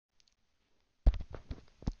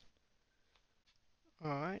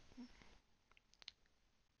Alright.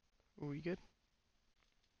 Are we good?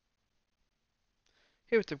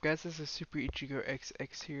 Hey, what's up guys, this is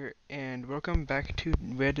SuperIchigoXX here, and welcome back to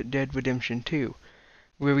Red Dead Redemption 2.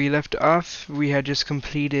 Where we left off, we had just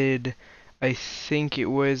completed, I think it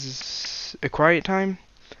was a quiet time.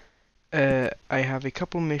 I have a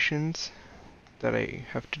couple missions that I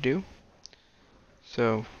have to do.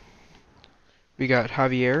 So, we got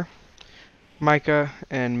Javier, Micah,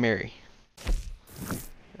 and Mary.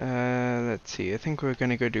 Let's see, I think we're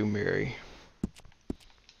gonna go do Mary.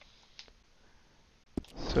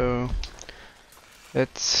 So,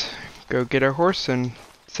 let's go get our horse and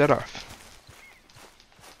set off.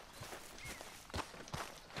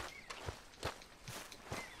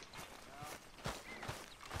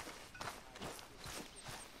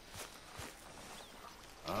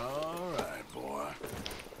 All right, boy.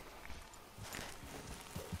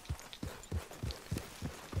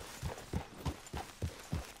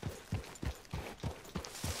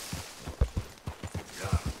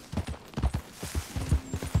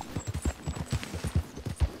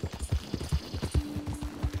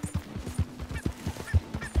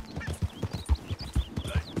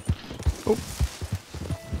 Oh,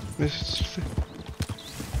 this.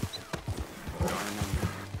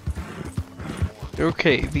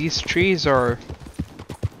 Okay, these trees are.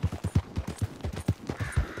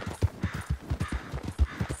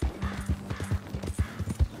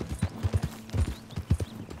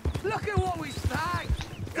 Look at what we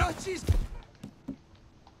snagged! Dutchie's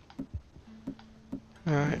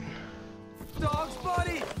Alright. dog's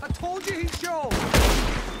buddy! I told you he'd show!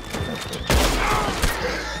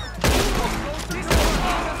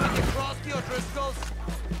 Cross the O'Driscolls!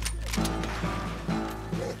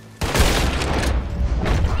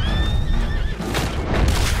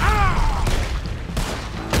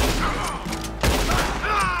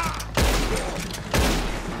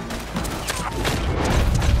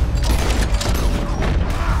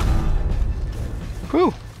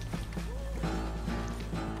 Whew!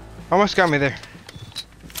 Almost got me there.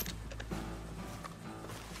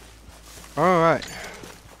 Alright.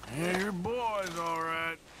 Yeah, your boy's all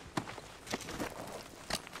right.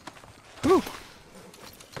 Whew!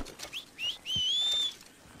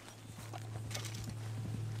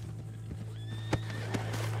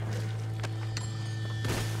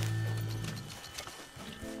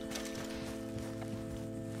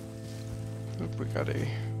 Oop, we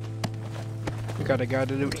got a guy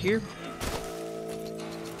to loot here.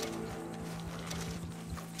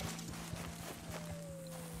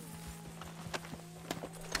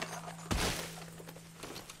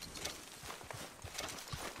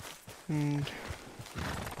 And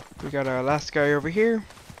we got our last guy over here.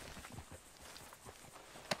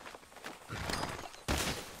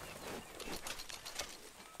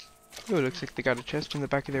 Oh, it looks like they got a chest in the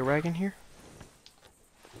back of their wagon here.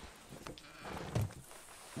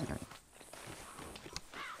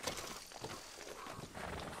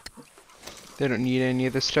 They don't need any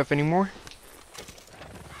of this stuff anymore.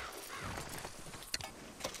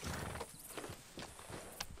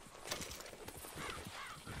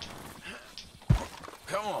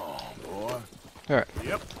 Come on, boy. Alright.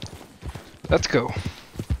 Yep. Let's go.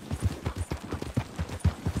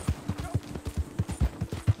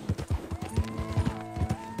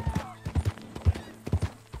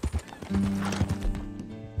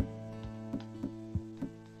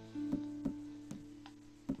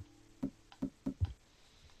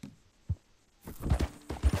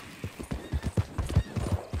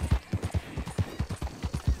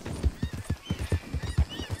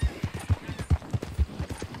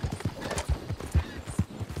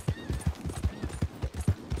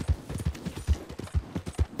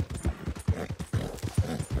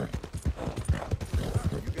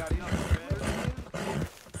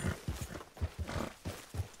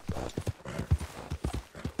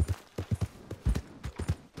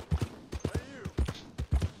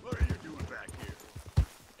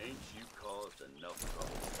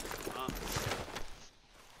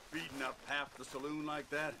 Half the saloon like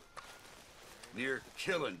that? Near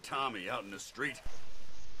killing Tommy out in the street.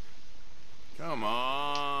 Come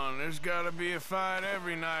on, there's gotta be a fight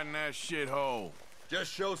every night in that shithole.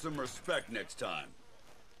 Just show some respect next time.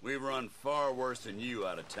 We've run far worse than you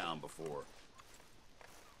out of town before.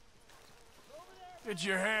 Get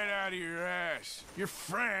your head out of your ass. Your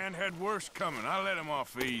friend had worse coming. I let him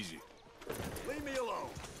off easy. Leave me alone.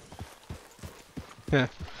 Yeah.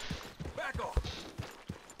 Back off.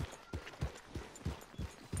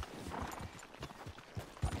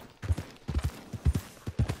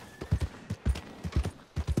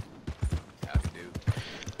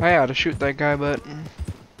 I ought to shoot that guy, but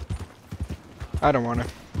I don't wanna.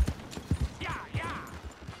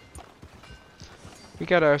 We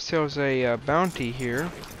got ourselves a bounty here.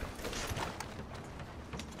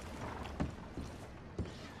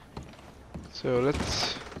 So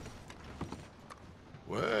let's...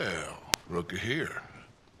 Well, looky here.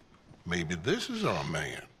 Maybe this is our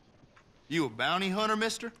man. You a bounty hunter,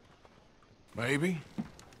 mister? Maybe.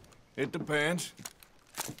 It depends.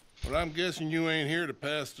 But I'm guessing you ain't here to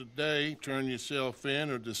pass the day, turn yourself in,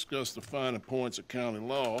 or discuss the finer points of county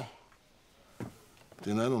law.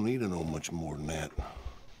 Then I don't need to know much more than that,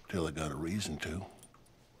 till I got a reason to.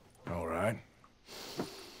 All right.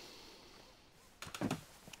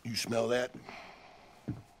 You smell that?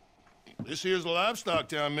 This here's a livestock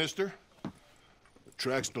town, mister.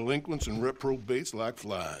 Attracts delinquents and reprobates like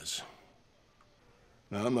flies.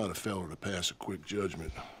 Now, I'm not a fellow to pass a quick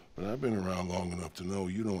judgment, but I've been around long enough to know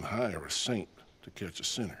you don't hire a saint to catch a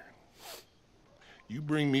sinner. You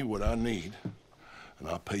bring me what I need, and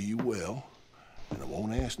I'll pay you well, and I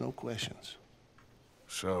won't ask no questions.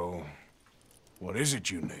 So, what is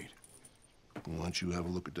it you need? Why don't you have a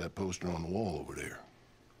look at that poster on the wall over there?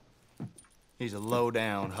 He's a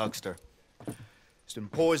low-down huckster. He's been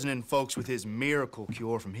poisoning folks with his miracle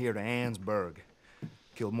cure from here to Annesburg.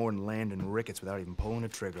 Killed more than Landon Ricketts without even pulling a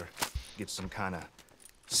trigger. Gets some kind of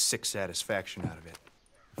sick satisfaction out of it.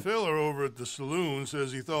 Filler over at the saloon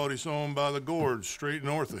says he thought he saw him by the gorge straight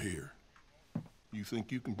north of here. You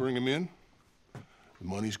think you can bring him in? The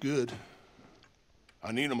money's good.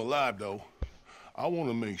 I need him alive, though. I want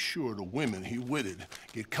to make sure the women he witted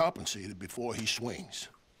get compensated before he swings.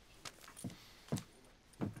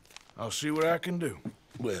 I'll see what I can do.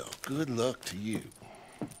 Well, good luck to you.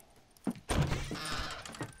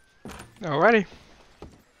 Alrighty.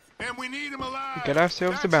 And we need him alive. We get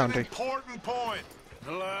ourselves a bounty. That's an important point.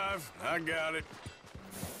 Alive, I got it.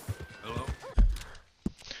 Hello?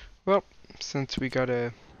 Well, since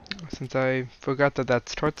I forgot that that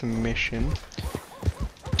starts a mission,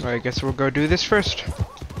 I guess we'll go do this first.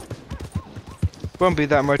 Won't be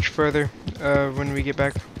that much further when we get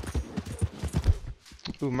back.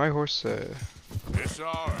 Ooh, my horse It's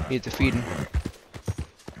all right. needs a feeding.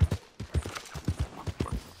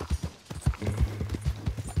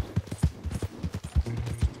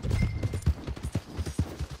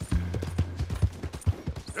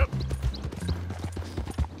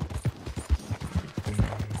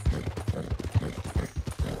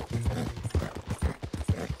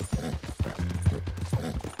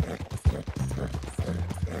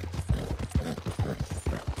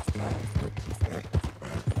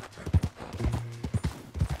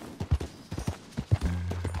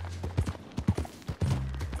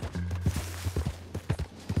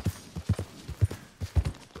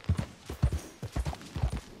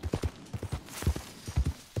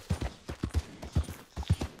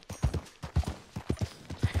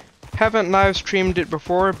 Haven't live streamed it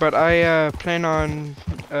before, but I plan on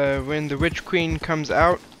when the Witch Queen comes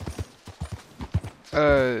out,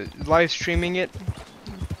 live streaming it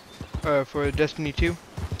for Destiny 2.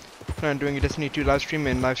 Plan on doing a Destiny 2 live stream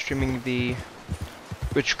and live streaming the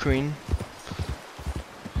Witch Queen.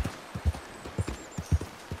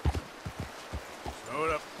 Hold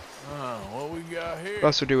up. What we got here? We'll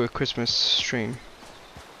also do a Christmas stream.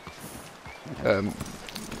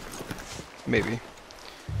 Maybe.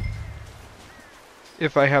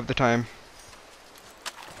 If I have the time.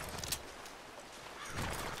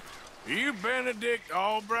 Are you Benedict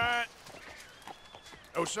Albright?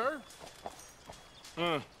 Oh, sir?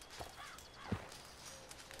 Kind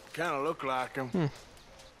of look like him. And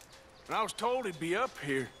I was told he'd be up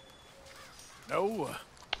here. No,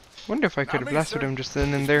 Wonder if I could have blasted him just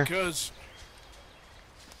then and there. Because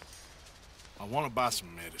I want to buy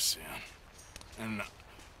some medicine. And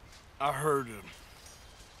I heard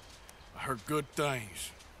good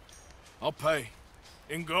things. I'll pay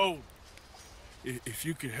in gold if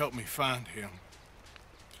you could help me find him.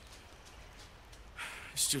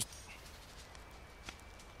 It's just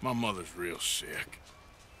my mother's real sick.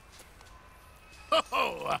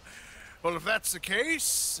 Oh, well, if that's the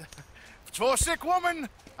case, if it's for a sick woman,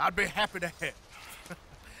 I'd be happy to help.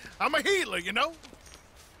 I'm a healer, you know,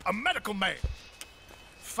 a medical man.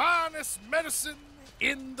 Finest medicine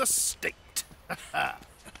in the state.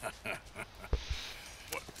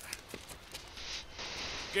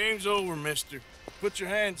 Game's over, mister. Put your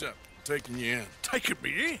hands up. I'm taking you in. Taking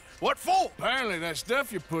me in? What for? Apparently that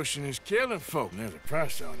stuff you're pushing is killing folk. And there's a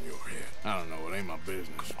price on your head. I don't know. It ain't my business.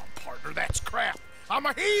 Come on, partner, that's crap. I'm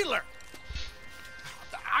a healer.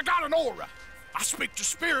 I got an aura. I speak to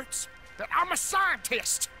spirits. I'm a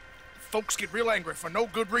scientist. Folks get real angry for no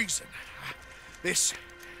good reason. This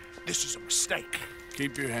is a mistake.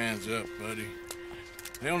 Keep your hands up, buddy.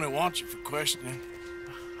 They only want you for questioning.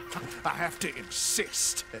 I have to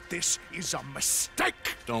insist that this is a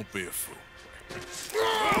mistake. Don't be a fool.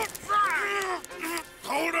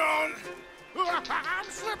 Hold on! I'm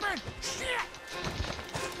slipping! Shit!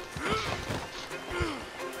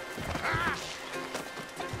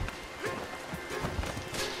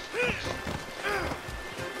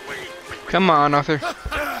 Come on, Arthur.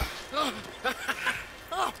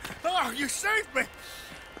 Oh, you saved me!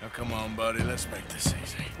 Now come on, buddy, let's make this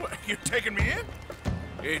easy. What, you taking me in?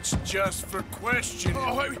 It's just for questioning.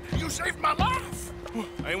 Oh, you saved my life!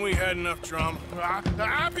 Ain't we had enough drama?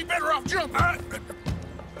 I'd be better off jumping.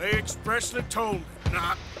 They expressly told me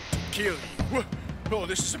not to kill you. Oh,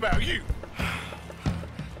 this is about you.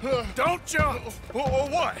 Don't jump!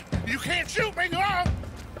 What? You can't shoot me,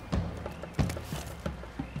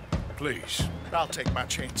 Please. I'll take my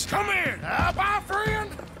chance. Come here! Bye, friend!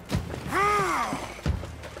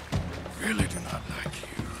 Really do not like you.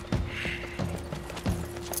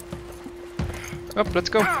 Oh, let's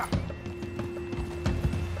go.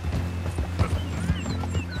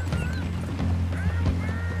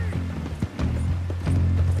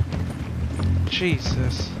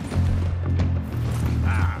 Jesus.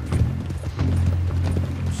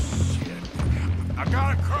 Shit. I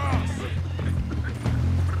gotta cross.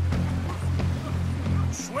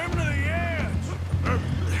 Swim to the edge.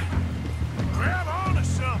 Grab onto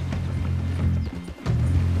something.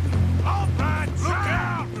 All right, look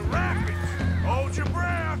out, the rapids. Hold your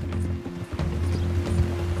breath.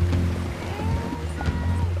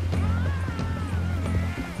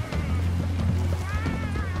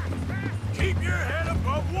 Keep your head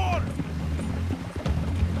above water.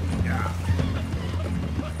 Yeah.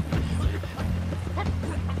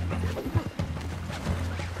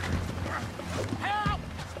 Help!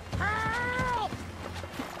 Help!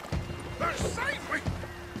 Save me!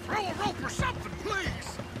 Throw a rope or something,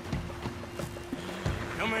 please!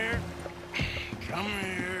 Come here. Come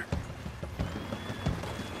here.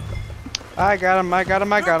 I got him, I got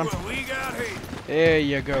him, I got Look him. what we got here. There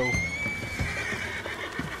you go.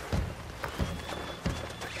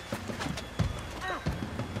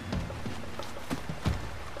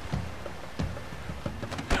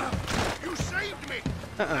 You saved me!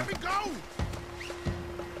 Uh-uh. Let me go!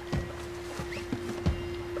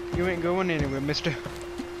 You ain't going anywhere, mister.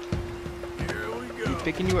 Here we go.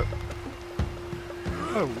 Picking you up.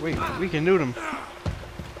 Oh, wait, we can loot him.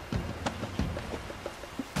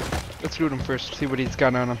 Let's loot him first, see what he's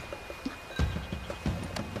got on him.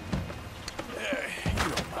 You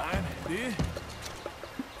don't mind, do you?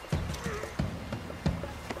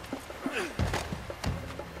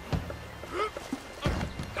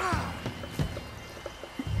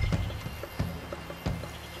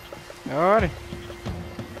 Alrighty.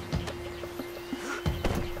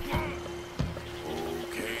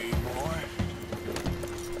 Okay, boy.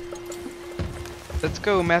 Let's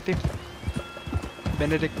go, Matthew.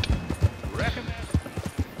 Benedict. Reckon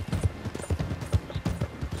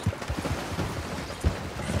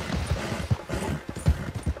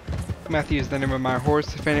Matthew is the name of my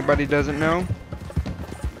horse, if anybody doesn't know.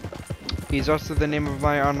 He's also the name of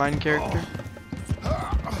my online character.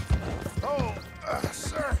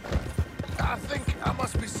 Sir, I think I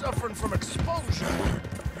must be suffering from exposure.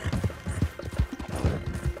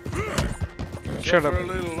 Shut up. for a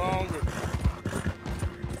little longer.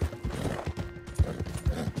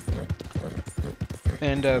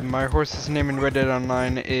 And my horse's name in Red Dead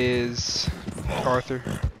Online is Arthur.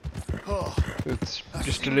 Oh, It's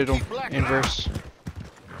just a little inverse.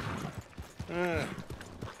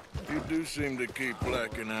 You do seem to keep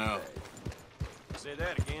blacking out. Say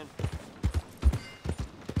that again.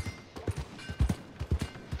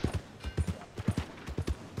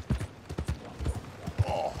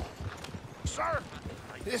 sir,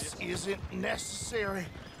 this isn't necessary.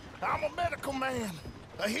 I'm a medical man,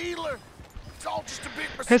 a healer. It's all just a big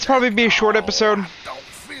mistake. It's probably be a short episode. I don't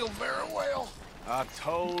feel very well. I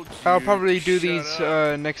told you. I'll probably do to these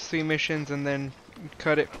shut up. next 3 missions and then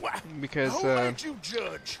cut it because Who made you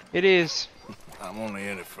judge? it is I'm only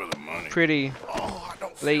in it for the money. pretty Oh, I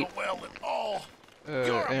don't late. feel well at all.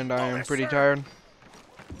 You're a and I am bully, pretty sir. tired.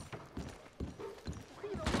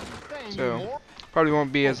 So probably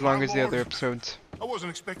won't be as long as the other episodes. I wasn't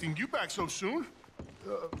expecting you back so soon.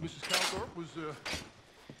 Mrs. Calthorpe was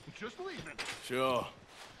just leaving. Sure.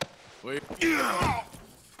 Wait. Oh,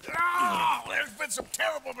 there's been some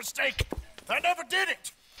terrible mistake. I never did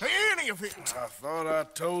it. Any of it. I thought I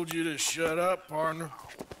told you to shut up, partner.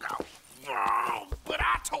 Oh, but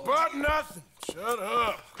I told But you. nothing. Shut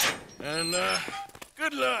up. And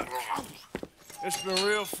good luck. It's been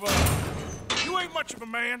real fun. You You ain't much of a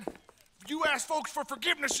man. You ask folks for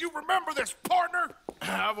forgiveness, you remember this, partner?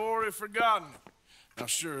 I've already forgotten. Now,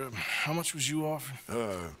 sure, how much was you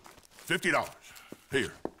offering? $50.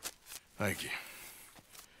 Here. Thank you.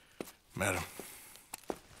 Madam.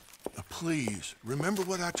 Please, remember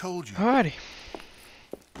what I told you. Alrighty.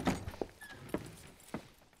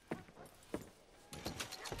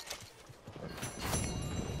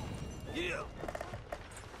 Yeah.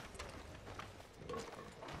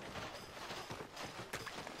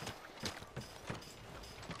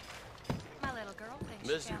 My little girl thinks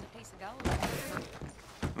she Mister. found a piece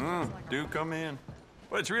of gold. Do come in.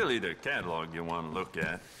 Well, it's really the catalog you want to look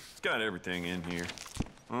at. It's got everything in here.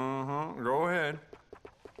 Go ahead.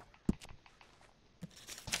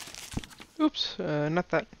 Oops, not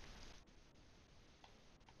that.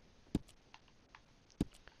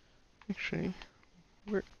 Actually,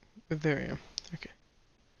 where? There I am. Okay.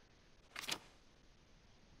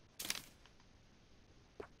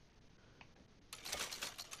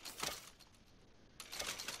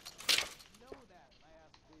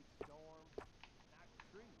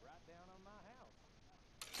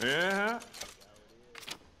 Yeah.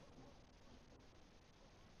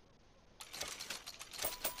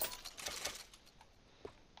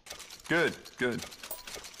 Good, good.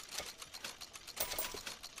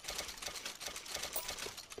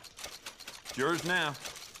 It's yours now.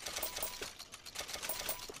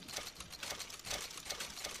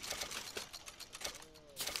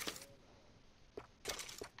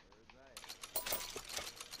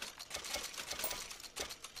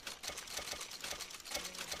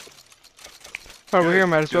 While we're Good, here,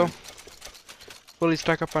 might as well good. fully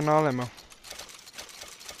stock up on all ammo.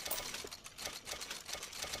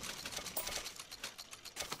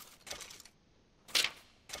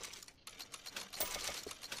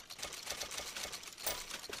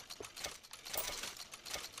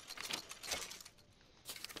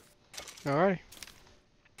 Alrighty.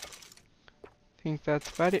 Think that's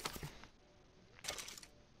about it.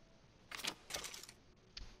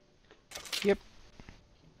 Yep.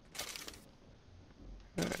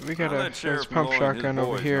 We got I'll a let Sheriff pump Malloy and his shotgun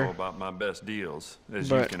over boys here. know about my best deals, as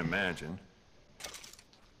you But- can imagine.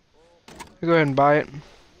 I'll go ahead and buy it.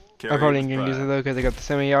 Carry I probably it ain't with gonna use it pride. though because I got the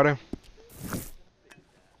semi-auto.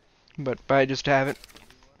 But buy it just to have it.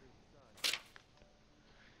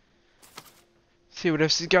 See what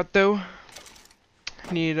else he's got though.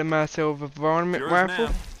 Need a myself a varmint Yours rifle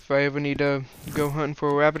now. if I ever need to go hunting for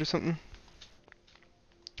a rabbit or something.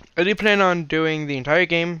 I do plan on doing the entire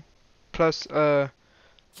game, plus the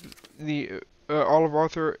all of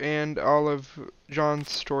Arthur and all of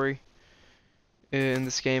John's story in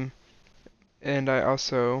this game, and I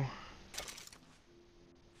also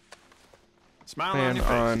Smile plan on your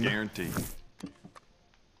face, on- guaranteed.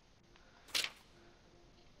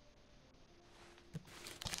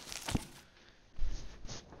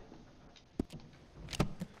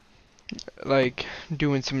 like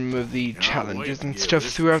doing some of the Can't challenges wait to and give stuff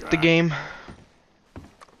this a throughout the try. game.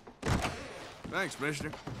 Thanks,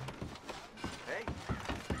 mister.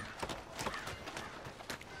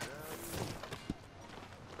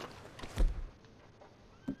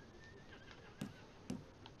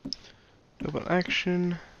 Double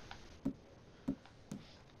action,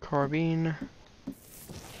 carbine,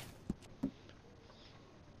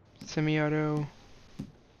 semi-auto.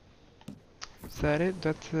 Is that it?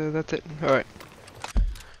 That's it. All right.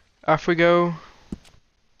 Off we go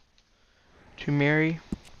to Mary.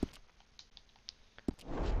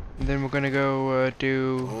 And then we're gonna go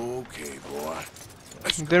do. Okay, boy.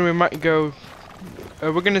 Then we might go.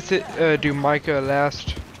 We're gonna do Micah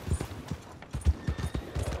last.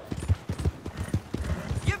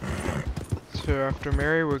 So after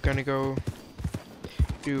Mary, we're gonna go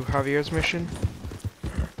do Javier's mission,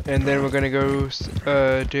 and then we're gonna go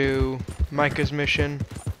do Micah's mission,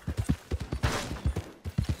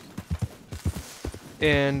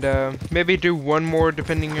 and maybe do one more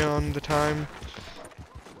depending on the time.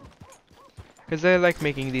 Cause I like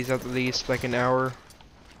making these at least like an hour,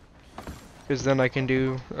 cause then I can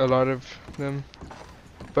do a lot of them,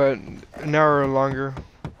 but an hour or longer,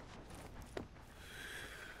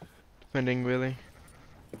 depending really.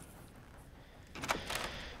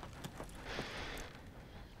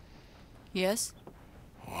 Yes?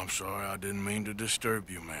 Oh, I'm sorry, I didn't mean to disturb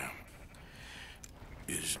you, ma'am.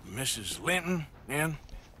 Is Mrs. Linton in?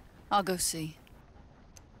 I'll go see.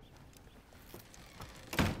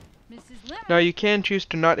 Mrs. Lemon. Now you can choose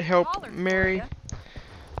to not help Hollered for Mary, ya.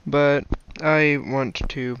 but I want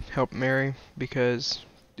to help Mary because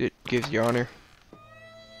it gives you honor.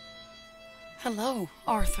 Hello,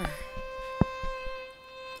 Arthur.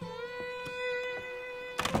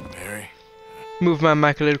 Mary, move my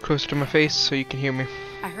mic a little closer to my face so you can hear me.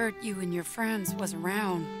 I heard you and your friends was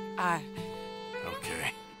around.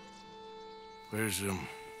 Okay. Where's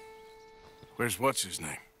what's his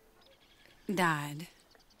name? Died.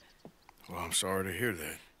 Well, I'm sorry to hear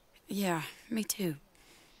that. Yeah, me too.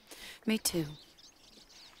 Me too.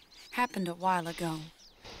 Happened a while ago.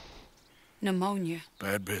 Pneumonia.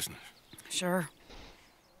 Bad business. Sure.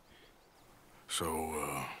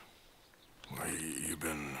 So, well, you've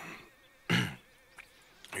been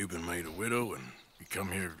made a widow and you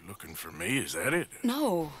come here looking for me, is that it?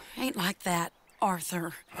 No, ain't like that,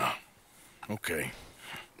 Arthur. Oh, okay.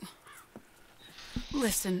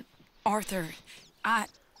 Listen, Arthur,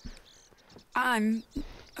 I'm...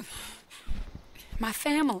 my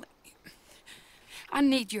family. I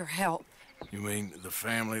need your help. You mean the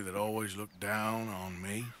family that always looked down on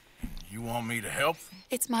me? You want me to help them?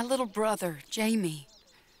 It's my little brother, Jamie.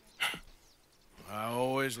 I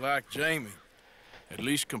always liked Jamie, at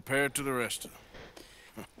least compared to the rest of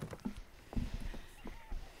them.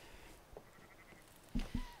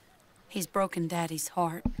 He's broken Daddy's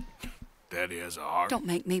heart. Daddy has a heart. Don't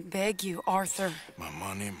make me beg you, Arthur. My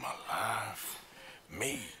money, my life,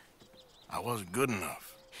 me. I wasn't good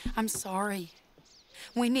enough. I'm sorry.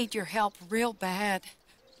 We need your help real bad.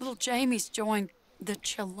 Little Jamie's joined the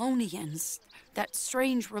Chelonians, that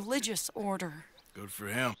strange religious order. Good for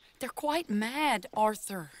him. They're quite mad,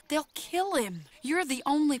 Arthur. They'll kill him. You're the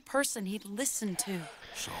only person he'd listen to.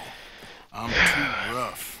 So, I'm too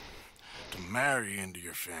rough to marry into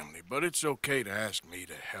your family, but it's okay to ask me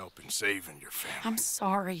to help in saving your family. I'm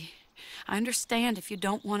sorry. I understand if you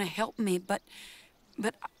don't want to help me, but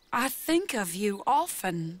I think of you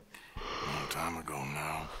often. Long time ago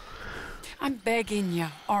now. I'm begging you,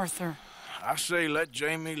 Arthur. I say let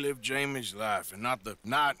Jamie live Jamie's life and not the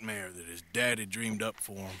nightmare that his daddy dreamed up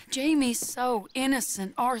for him. Jamie's so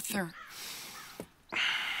innocent, Arthur.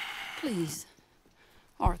 Please,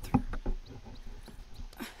 Arthur.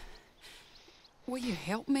 Will you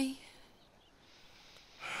help me?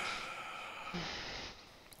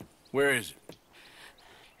 Where is it?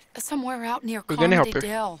 Somewhere out near We're gonna help Carmody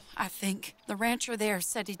her. Dell, I think. The rancher there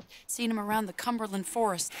said he'd seen him around the Cumberland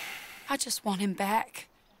Forest. I just want him back,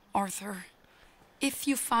 Arthur. If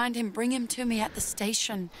you find him, bring him to me at the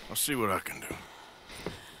station. I'll see what I can do.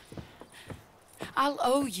 I'll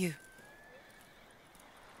owe you.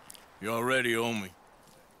 You already owe me.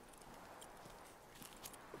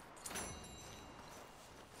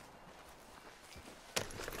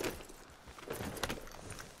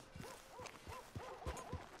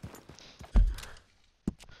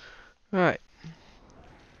 Alright.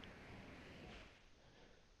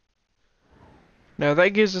 Now that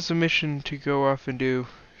gives us a mission to go off and do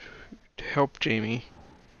to help Jamie.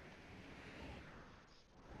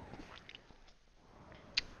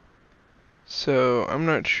 So I'm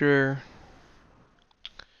not sure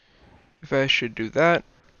if I should do that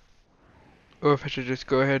or if I should just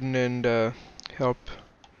go ahead and help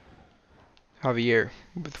Javier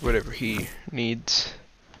with whatever he needs.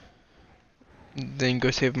 Then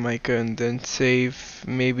go save Micah and then save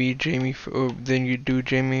maybe Jamie, or then you do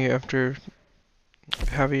Jamie after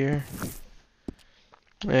Javier.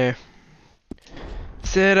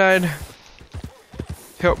 Said I'd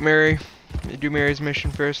help Mary, do Mary's mission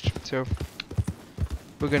first, so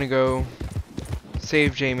we're gonna go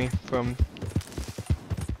save Jamie from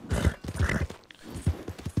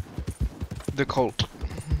the cult.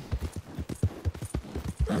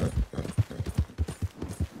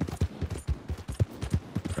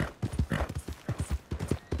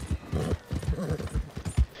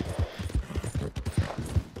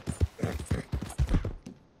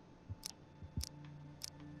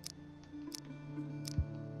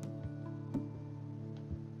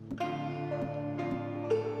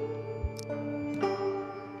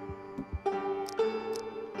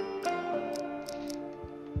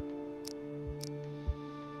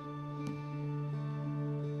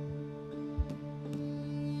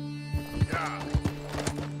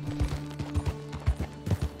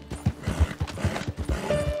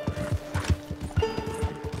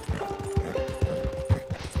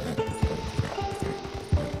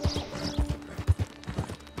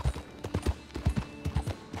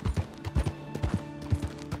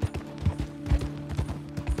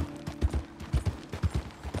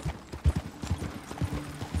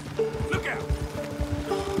 Look out!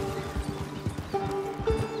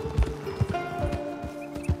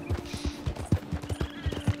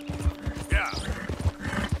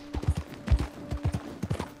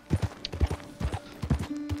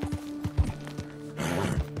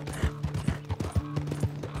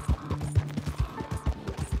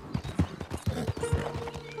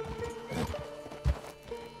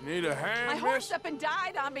 Need a hand, My miss? horse up and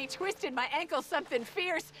died on me, twisted my ankle something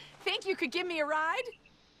fierce. Think you could give me a ride?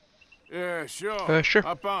 Yeah, sure. Sure.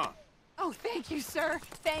 Hop on. Oh, thank you, sir.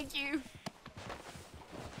 Thank you.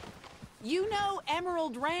 You know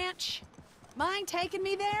Emerald Ranch? Mind taking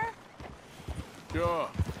me there? Sure.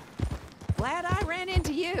 Glad I ran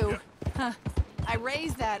into you. Huh. I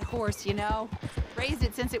raised that horse, you know. Raised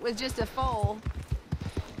it since it was just a foal.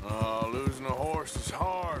 Losing a horse is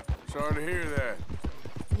hard. Sorry to hear that.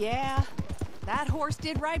 Yeah, that horse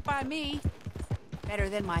did right by me. Better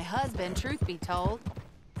than my husband, truth be told.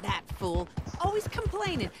 That fool, always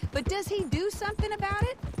complaining, but does he do something about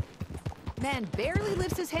it? Man barely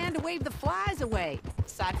lifts his hand to wave the flies away,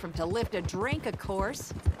 aside from to lift a drink, of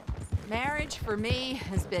course. Marriage, for me,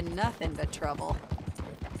 has been nothing but trouble.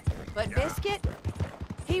 But Biscuit,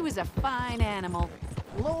 he was a fine animal.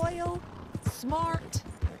 Loyal, smart,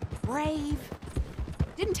 brave.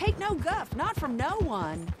 Didn't take no guff, not from no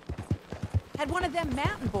one. Had one of them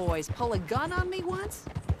mountain boys pull a gun on me once.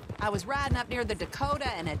 I was riding up near the Dakota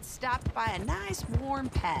and had stopped by a nice warm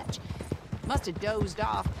patch. Must have dozed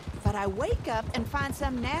off, but I wake up and find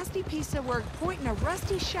some nasty piece of work pointing a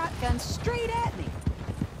rusty shotgun straight at me.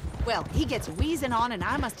 Well, he gets wheezing on and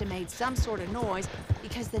I must have made some sort of noise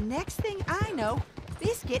because the next thing I know,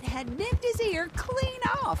 Biscuit had nipped his ear clean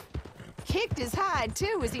off. Kicked his hide,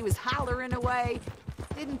 too, as he was hollering away.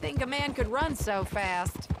 Didn't think a man could run so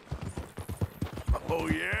fast. Oh,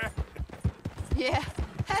 yeah? Yeah,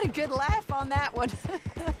 had a good laugh on that one.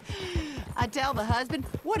 I tell the husband,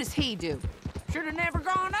 what does he do? Should have never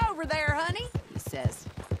gone over there, honey, he says.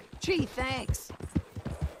 Gee, thanks.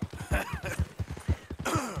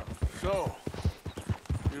 So,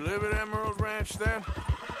 you live at Emerald Ranch then?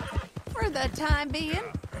 For the time being.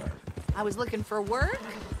 I was looking for work.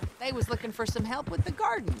 They was looking for some help with the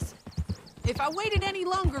gardens. If I waited any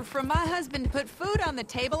longer for my husband to put food on the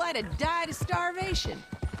table, I'd have died of starvation.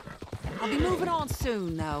 I'll be moving on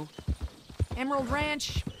soon, though. Emerald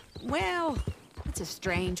Ranch, well, it's a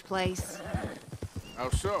strange place. How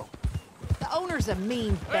so? The owner's a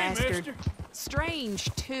mean bastard. mister. Strange,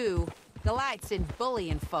 too. Delights in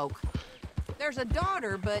bullying folk. There's a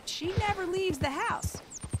daughter, but she never leaves the house.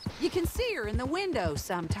 You can see her in the window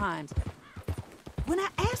sometimes. When I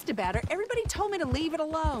asked about her, everybody told me to leave it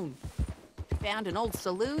alone. Found an old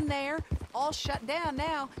saloon there, all shut down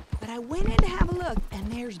now, but I went in to have a look, and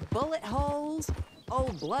there's bullet holes,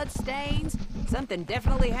 old blood stains. Something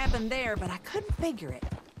definitely happened there, but I couldn't figure it.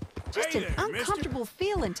 Just Hey an there, mister. uncomfortable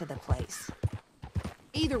feeling to the place.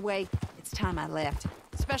 Either way, it's time I left,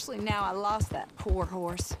 especially now I lost that poor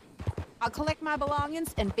horse. I'll collect my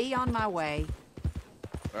belongings and be on my way.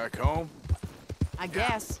 Back home? I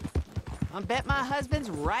guess. I bet my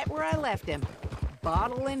husband's right where I left him,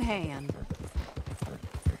 bottle in hand.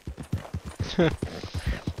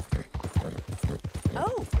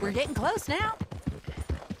 Oh, we're getting close now.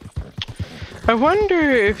 I wonder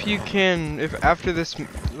if you can, if after this,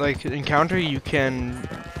 like, encounter, you can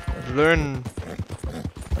learn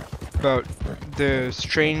about the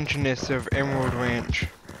strangeness of Emerald Ranch.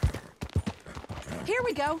 Here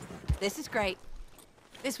we go. This is great.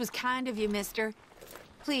 This was kind of you, mister.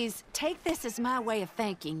 Please, take this as my way of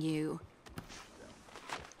thanking you.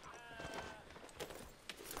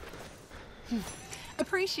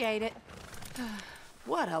 Appreciate it.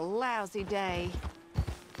 What a lousy day.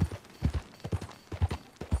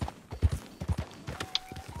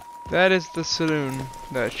 That is the saloon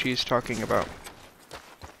that she's talking about.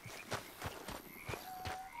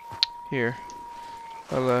 Here.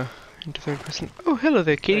 I'll, into third person. Oh, hello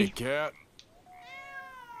there, kitty. Hey, cat.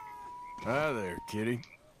 Hi there, kitty.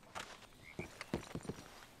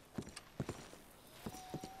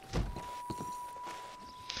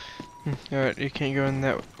 Alright, you can't go in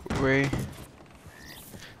that way.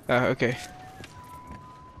 Okay.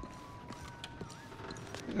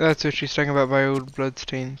 That's what she's talking about by old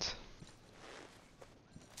bloodstains.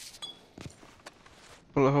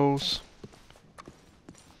 Bullet holes.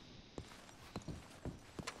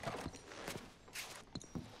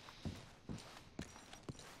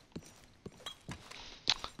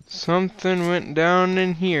 Something went down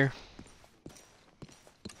in here.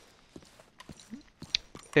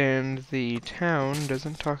 And the town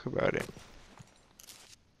doesn't talk about it.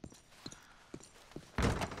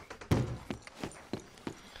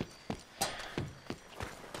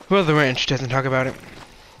 Well, the ranch doesn't talk about it,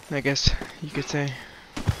 I guess you could say.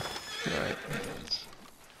 Right.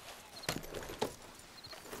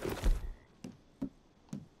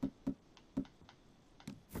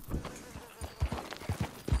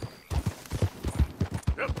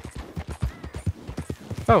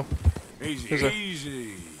 Oh. Easy, There's a-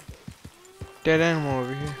 easy. dead animal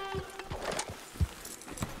over here.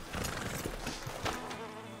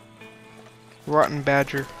 Rotten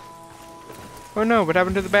badger. Oh no, what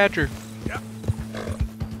happened to the badger? Yeah.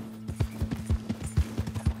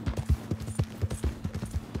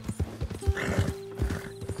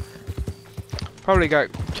 Probably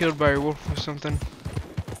got killed by a wolf or something.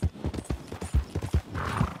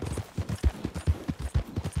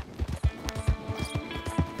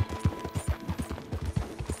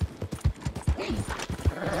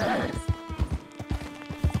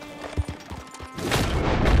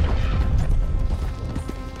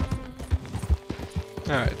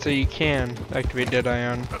 Alright, so you can activate Deadeye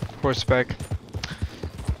on horseback.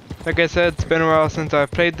 Like I said, it's been a while since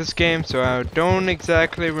I've played this game, so I don't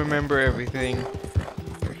exactly remember everything.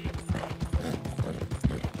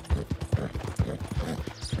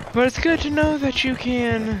 But it's good to know that you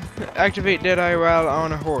can activate Deadeye while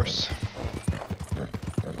on a horse.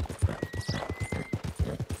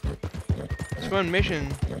 This one mission,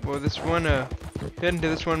 well this one, heading to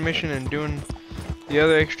this one mission and doing the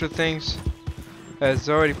other extra things has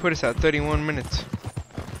already put us at 31 minutes.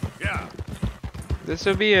 Yeah. This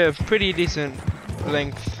will be a pretty decent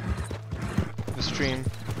length of a stream.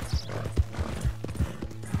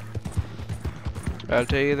 I'll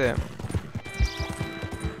tell you that.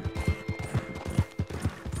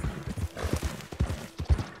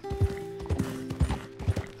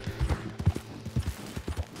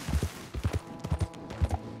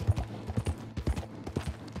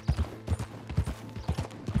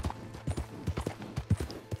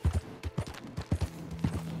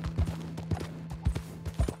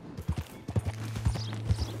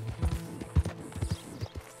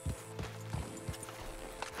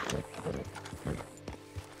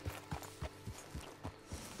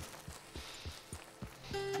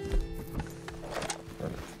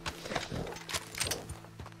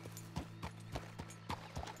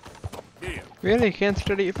 Really? Can't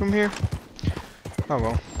study it from here? Oh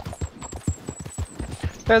well.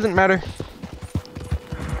 Doesn't matter.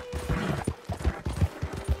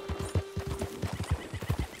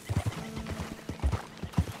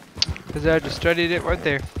 Because I just studied it right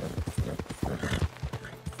there.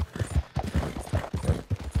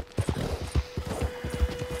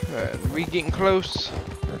 Alright, we getting close?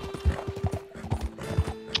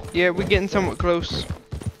 Yeah, we're getting somewhat close.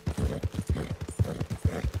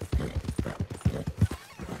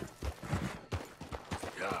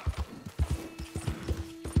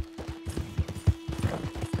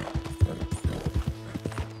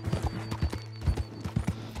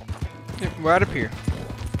 Yep, right up here.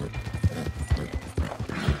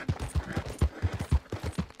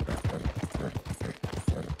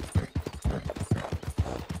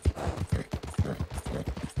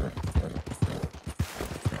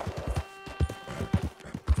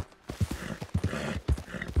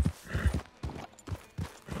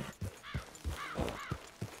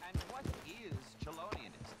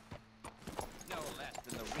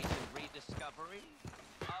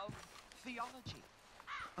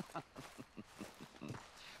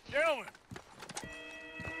 Gentlemen.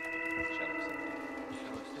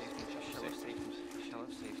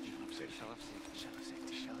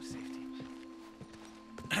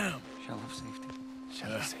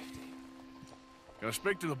 Shell of safety. Can I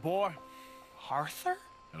speak to the boy? Arthur?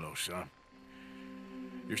 Hello, son.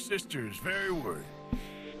 Your sister is very worried.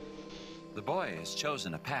 The boy has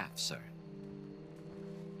chosen a path, sir.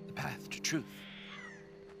 The path to truth.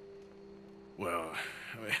 Well,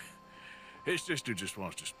 I mean, his sister just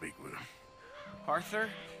wants to speak with him. Arthur,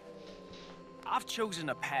 I've chosen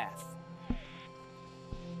a path.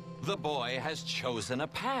 The boy has chosen a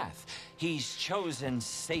path. He's chosen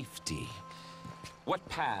safety. What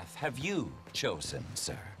path have you chosen,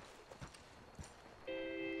 sir?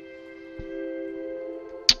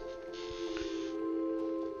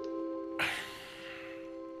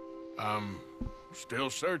 I'm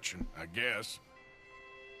still searching, I guess.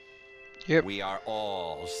 Yep. We are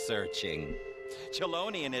all searching.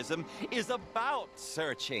 Chelonianism is about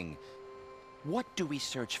searching. What do we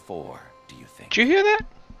search for, do you think? Did you hear that?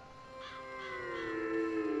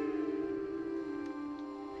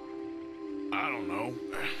 I don't know.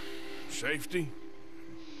 Safety?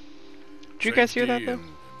 Did you guys hear that, Safety though? and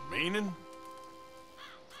meaning?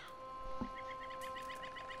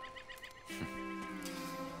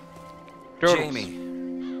 Jamie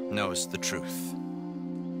knows the truth.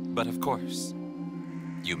 But of course,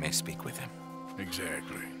 you may speak with him.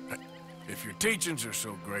 Exactly. If your teachings are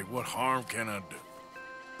so great, what harm can I do?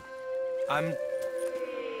 I'm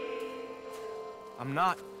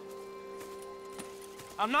not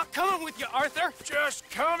coming with you, Arthur! Just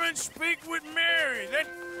come and speak with Mary, then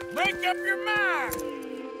Make up your mind!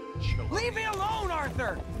 Leave me alone,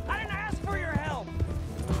 Arthur! I didn't ask for your help!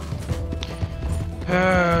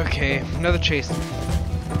 Okay, another chase.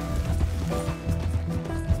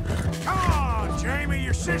 Come on, Jamie,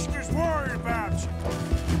 your sister's worried about you.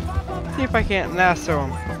 See if I can't lasso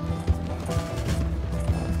him.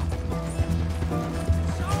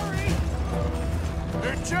 Sorry!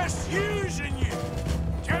 They're just using you!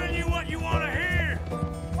 Telling you what you want to hear!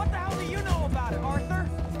 What the hell do you know about it, Arthur?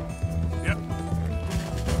 Yep.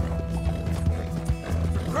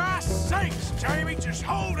 For Christ's sakes, Jamie, just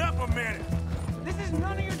hold up a minute! This is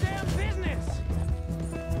none of your damn business!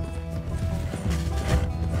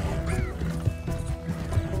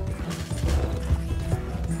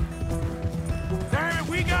 Damn it,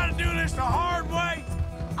 we gotta do this the hard way!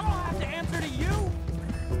 I don't have to answer to you!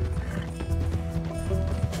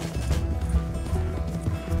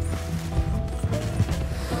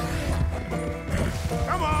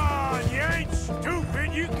 Come on, you ain't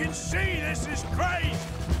stupid! You can see this is crazy!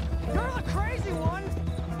 You're the crazy one!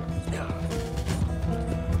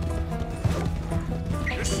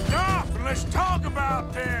 Just stop and let's talk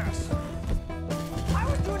about this! I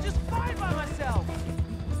was doing just fine by myself!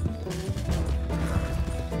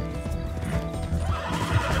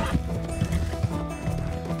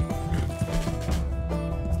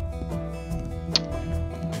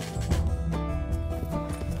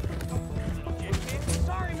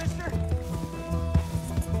 Sorry, mister!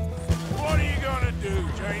 What are you gonna do,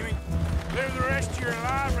 Jamie? Live the rest of your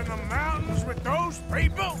life in the mountains with those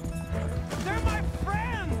people? They're my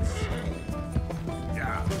friends!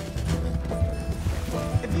 Yeah.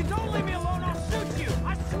 If you don't leave me alone, I'll shoot you!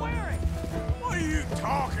 I swear it! What are you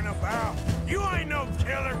talking about? You ain't no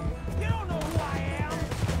killer. You don't know who I am!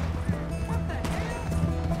 What the hell?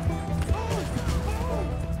 Boom! Boom!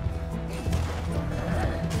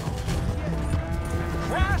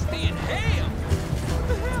 Krusty and hell! What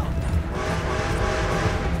the hell?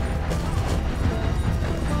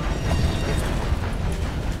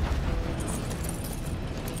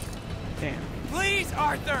 Damn. Please,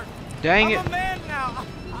 Arthur! Dang I'm it. a man now!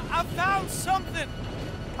 I found something!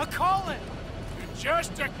 A calling! You're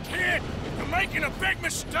just a kid. You're making a big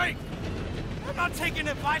mistake. I'm not taking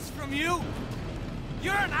advice from you!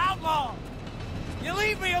 You're an outlaw! You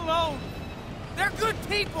leave me alone! They're good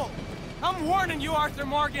people! I'm warning you, Arthur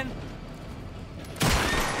Morgan!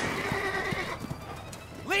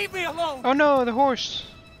 Leave me alone! Oh no, the horse.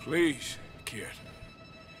 Please, kid.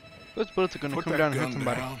 Those bullets are gonna Put come that down and hit gun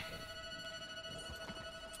somebody. down.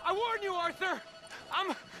 I warn you, Arthur!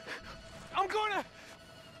 I'm gonna...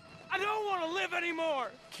 I don't want to live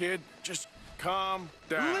anymore! Kid, just calm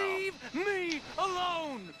down. Leave me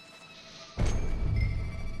alone!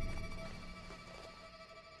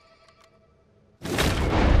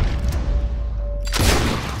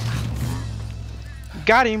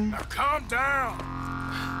 Got him. Now calm down.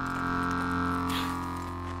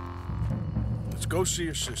 Let's go see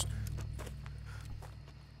your sister.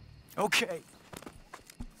 Okay.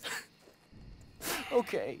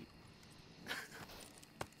 Okay.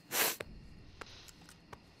 It's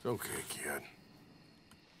okay, kid.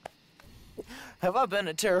 Have I been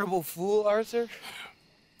a terrible fool, Arthur?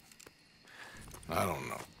 I don't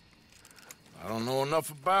know. I don't know enough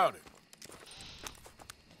about it.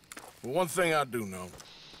 But one thing I do know.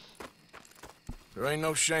 There ain't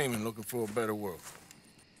no shame in looking for a better world.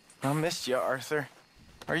 I missed you, Arthur.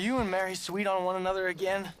 Are you and Mary sweet on one another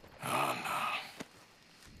again? Oh,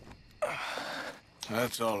 no.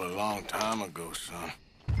 That's all a long time ago, son.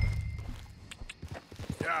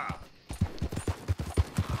 Yeah.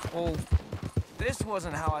 Oh, this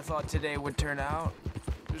wasn't how I thought today would turn out.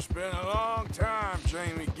 It's been a long time,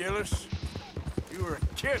 Jamie Gillis. You were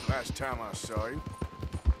a kid last time I saw you.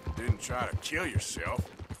 Didn't try to kill yourself.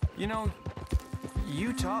 You know,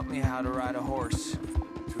 you taught me how to ride a horse.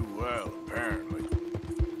 Too well, apparently.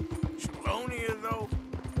 Chelonia, though?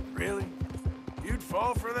 Really? You'd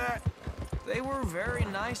fall for that? They were very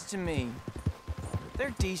nice to me.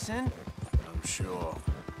 They're decent. I'm sure.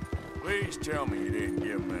 Please tell me you didn't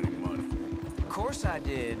give them any money. Of course I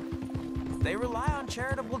did. They rely on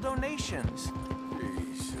charitable donations.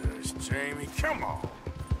 Jesus, Jamie, come on.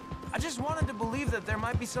 I just wanted to believe that there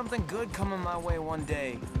might be something good coming my way one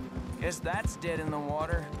day. Guess that's dead in the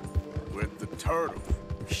water. With the turtle.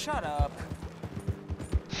 Shut up.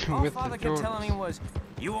 All With Father the kept doors. telling me was,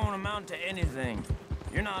 you won't amount to anything.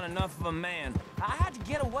 You're not enough of a man. I had to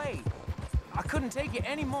get away. I couldn't take it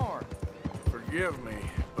anymore. Forgive me,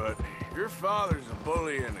 but your father's a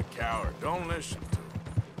bully and a coward. Don't listen to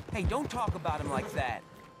him. Hey, don't talk about him like that.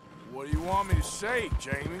 What do you want me to say,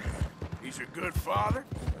 Jamie? He's a good father?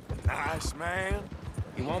 A nice man?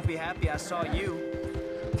 He won't be happy I saw you.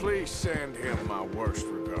 Please send him my worst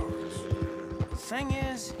regards. Thing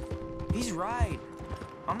is, he's right.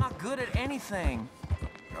 I'm not good at anything.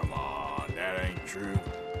 Come on, that ain't true.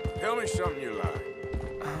 Tell me something you like.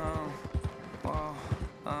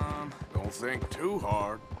 Don't think too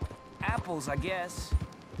hard. Apples, I guess.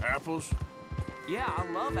 Apples? Yeah, I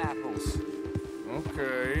love apples.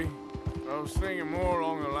 Okay. I was thinking more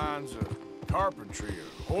along the lines of carpentry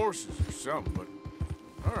or horses or something, but...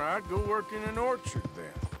 All right, go work in an orchard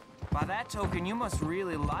then. By that token, you must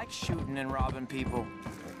really like shooting and robbing people.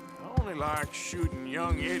 I only like shooting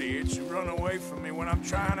young idiots who run away from me when I'm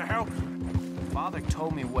trying to help them. Father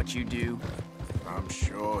told me what you do. I'm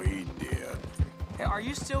sure he did. Hey, are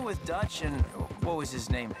you still with Dutch and... what was his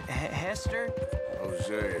name? Hester?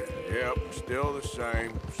 Hosea. Yep, still the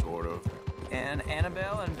same, sort of. And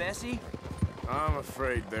Annabelle and Bessie? I'm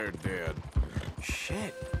afraid they're dead.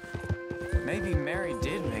 Shit. Maybe Mary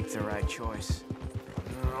did make the right choice.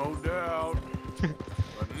 No doubt.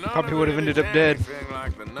 But none Probably of would have it ended is up dead. anything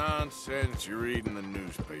like the nonsense you read in the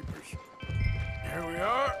newspapers. Here we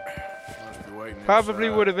are. She must be waiting Probably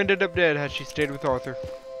inside. would have ended up dead had she stayed with Arthur.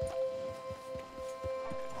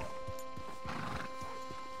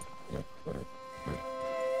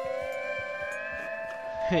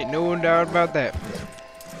 Ain't no doubt about that.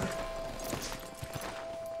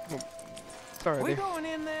 Oh, sorry We there. going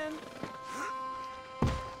in then?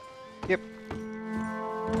 Yep.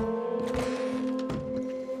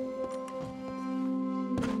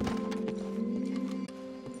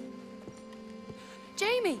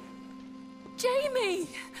 Jamie! Jamie!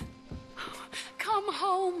 Come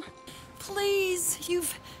home. Please,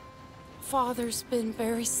 Father's been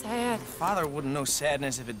very sad. Father wouldn't know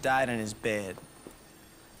sadness if it died in his bed.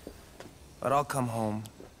 But I'll come home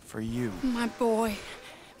for you. My boy.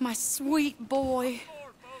 My sweet boy.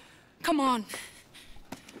 Come on.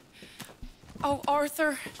 Oh,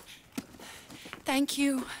 Arthur. Thank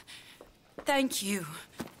you. Thank you.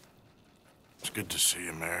 It's good to see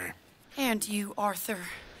you, Mary. And you, Arthur.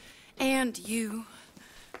 And you.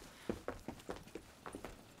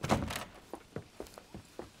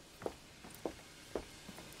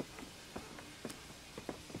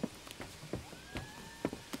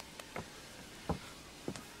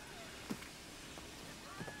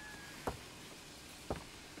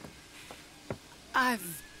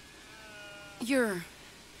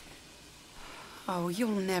 Oh, you'll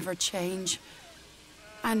never change.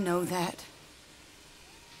 I know that.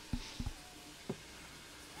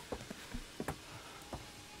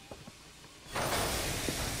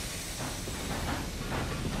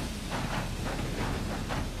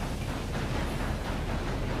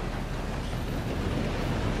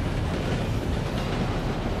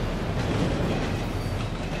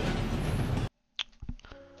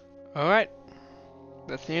 Alright.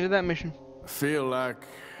 That's the end of that mission. I feel like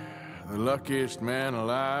the luckiest man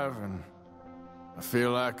alive, and I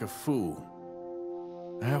feel like a fool.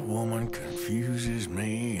 That woman confuses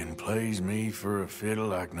me and plays me for a fiddle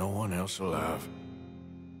like no one else alive.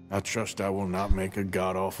 I trust I will not make a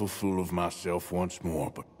god-awful fool of myself once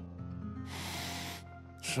more, but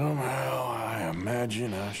somehow I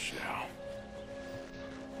imagine I shall.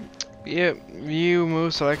 Yep, you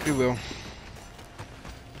most likely will.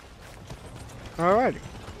 Alrighty.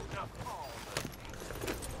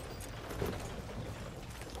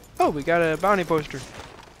 Oh, we got a bounty poster.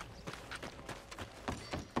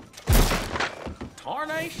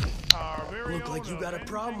 Tarnation? Look like you got a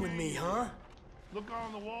problem with me, huh? Look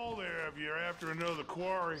on the wall there if you're after another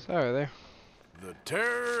quarry. Sorry there. The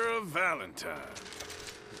Terror of Valentine.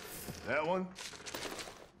 That one?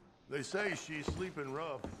 They say she's sleeping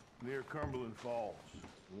rough near Cumberland Falls.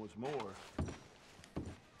 And what's more,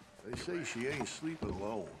 they say she ain't sleeping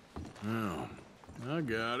alone. Oh, I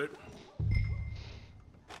got it.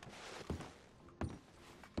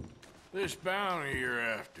 This bounty you're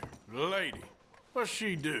after, the lady, what's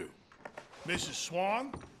she do? Mrs.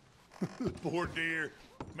 Swan? Poor dear.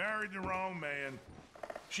 Married the wrong man.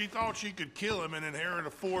 She thought she could kill him and inherit a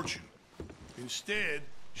fortune. Instead,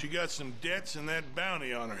 she got some debts and that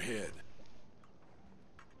bounty on her head.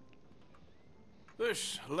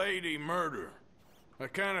 This lady murder,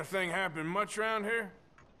 that kind of thing happen much around here?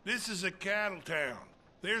 This is a cattle town.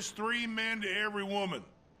 There's 3 men to every woman,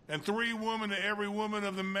 and 3 women to every woman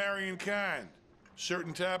of the marrying kind.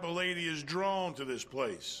 Certain type of lady is drawn to this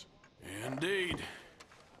place. Indeed.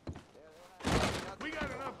 We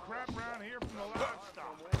got enough crap around here from the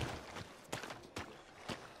livestock.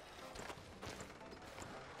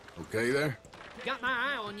 Okay there? Got my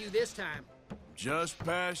eye on you this time. Just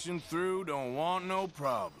passing through, don't want no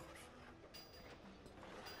problems.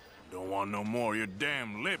 Don't want no more of your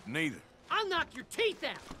damn lip, neither. I'll knock your teeth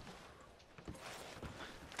out.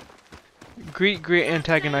 Greet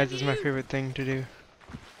antagonize is my favorite thing to do.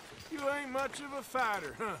 You ain't much of a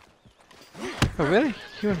fighter, huh? Oh really?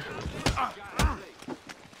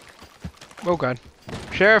 Oh god.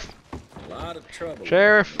 Sheriff! A lot of trouble.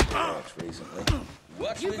 Sheriff! Recently.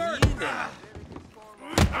 What's with you then?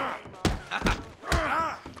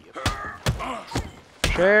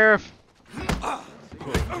 Sheriff!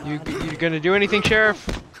 You gonna do anything, Sheriff?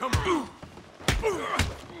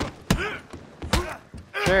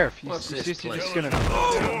 Sheriff, you're just gonna...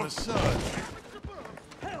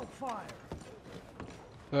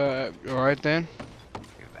 alright then.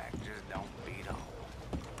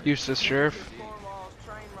 Useless sheriff.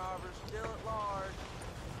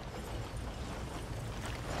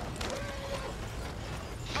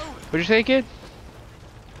 What'd you say, kid?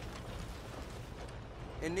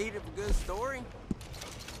 In need of a good story?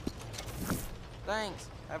 Thanks.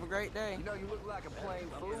 Have a great day. You know, you look like a plain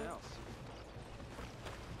fool.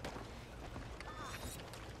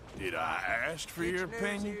 Did I ask for your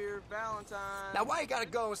opinion? Now, why you gotta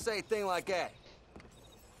go and say a thing like that?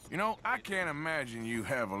 You know, I can't imagine you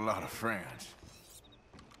have a lot of friends.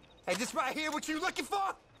 Hey, this right here what you looking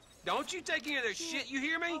for? Don't you take any of their shit, you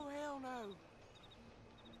hear me? Oh, hell no.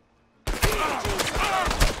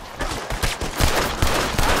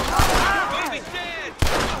 Baby's dead!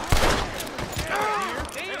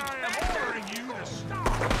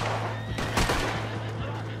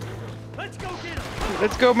 Let's go get him.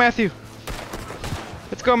 Let's go, Matthew.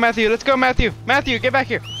 Let's go, Matthew. Let's go, Matthew. Matthew, get back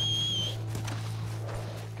here.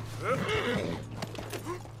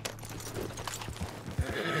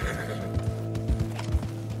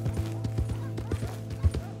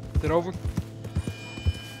 Is it over?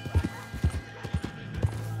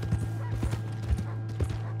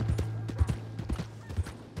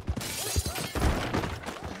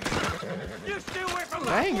 You stay away from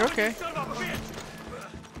Dang, okay. son of a bitch!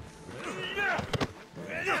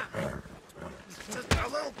 Just a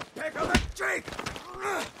little peck of the cheek!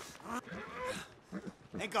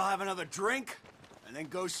 Think I'll have another drink, and then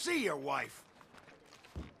go see your wife.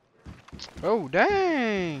 Oh,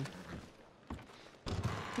 dang.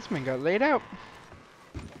 This man got laid out.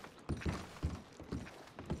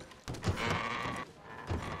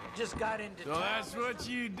 Just got into So that's what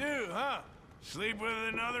you do, huh? Sleep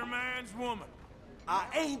with another man's woman. I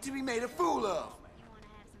ain't to be made a fool of.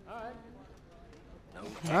 Alright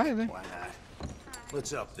then. Why not?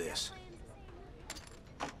 Let's up this.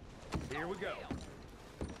 Here we go.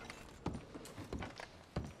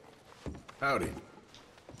 Howdy.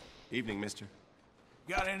 Evening, mister.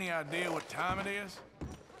 Got any idea what time it is?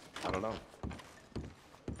 I don't know.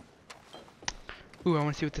 Ooh, I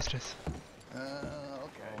want to see what this does.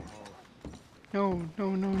 Okay. No,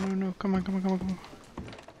 no, no, no, no. Come on, come on, come on, come on.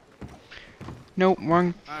 Nope,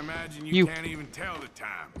 wrong. I imagine you can't even tell the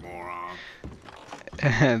time, moron.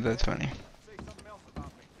 That's funny.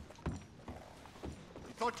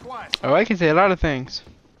 Thought twice. Oh, I can say a lot of things.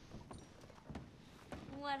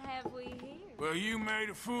 What have we here? Well, you made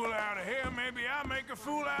a fool out of him, maybe I'll make a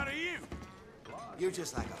fool out of you. You're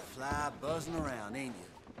just like a fly buzzing around, ain't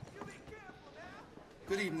you?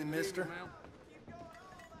 Good evening, mister.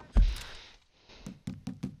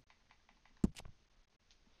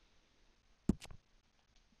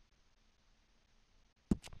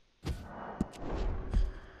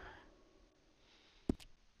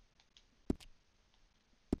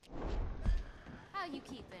 How you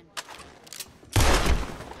keeping?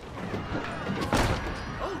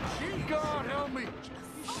 Oh, gee, God help me.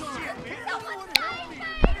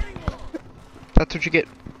 That's what you get.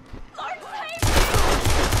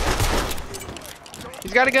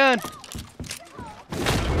 He's got a gun.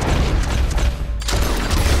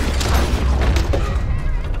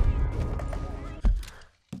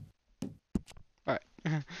 Alright.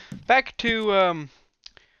 Back to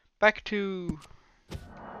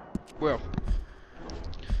well,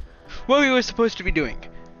 what we were supposed to be doing.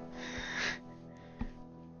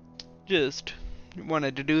 Just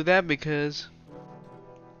wanted to do that because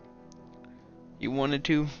you wanted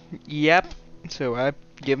to yap, so I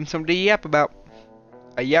gave him something to yap about.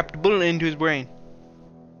 I yapped a bullet into his brain.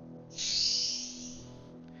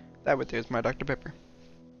 That right there is my Dr. Pepper.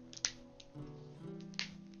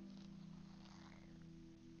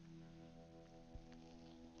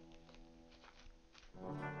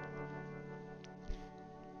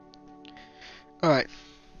 Alright.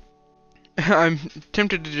 I'm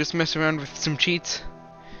tempted to just mess around with some cheats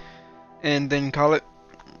and then call it,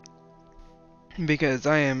 because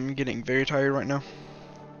I am getting very tired right now.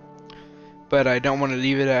 But I don't want to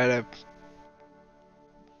leave it at a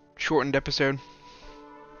shortened episode.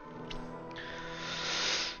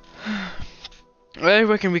 I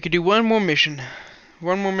reckon we could do one more mission.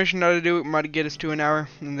 One more mission ought to do it. Might get us to an hour,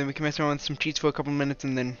 and then we can mess around with some cheats for a couple minutes,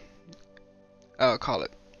 and then call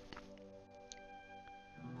it.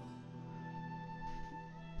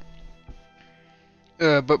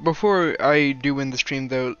 But before I do end the stream,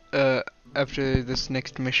 though, after this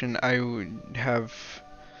next mission, I would have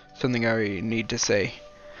something I need to say.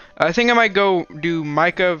 I think I might go do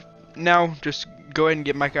Micah now. Just go ahead and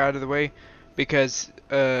get Micah out of the way, because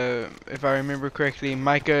if I remember correctly,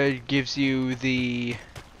 Micah gives you the...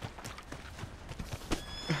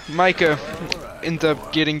 Micah ends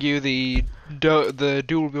up getting you the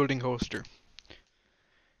dual wielding holster.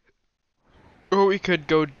 Or we could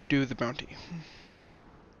go do the bounty.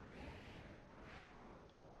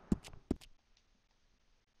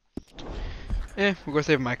 We'll go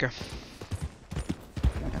save Micah.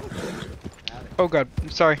 Oh god,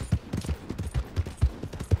 sorry.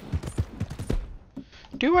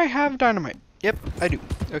 Do I have dynamite? Yep, I do.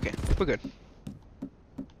 Okay, we're good.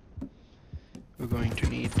 We're going to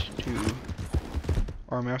need to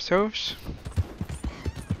arm ourselves.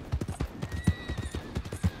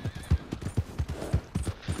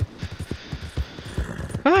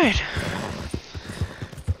 Alright.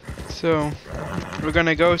 So, we're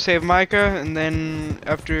gonna go save Micah, and then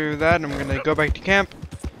after that, I'm gonna go back to camp.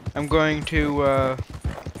 I'm going to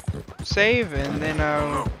save, and then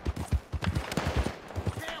I'll...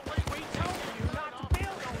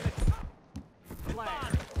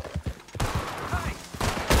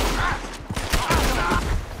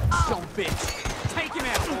 Son bitch! Take him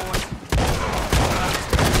out, boys!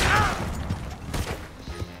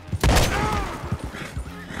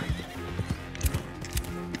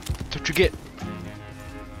 That's what you get.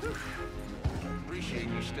 Appreciate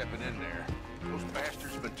you stepping in there. Those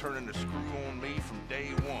bastards have been turning the screw on me from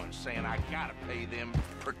day one, saying I gotta pay them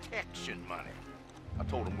protection money. I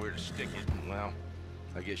told them where to stick it, and well,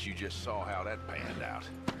 I guess you just saw how that panned out.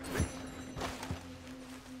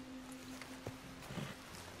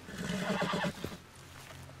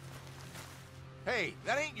 Hey,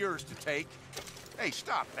 that ain't yours to take. Hey,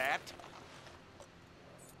 stop that.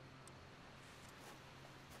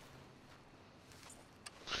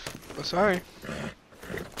 Oh, sorry.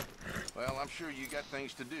 Well, I'm sure you got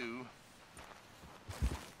things to do.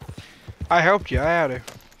 I helped you. I had to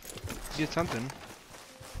get something.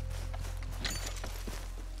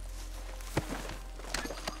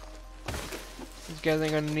 These guys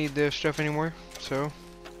ain't gonna need their stuff anymore, so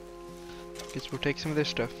guess we'll take some of this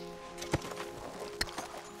stuff.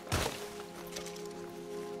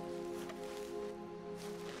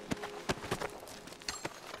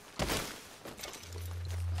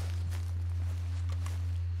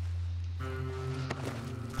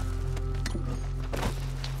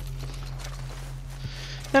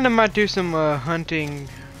 And I might do some hunting,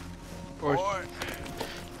 or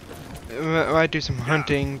I might do some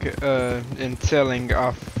hunting and selling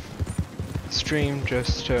off stream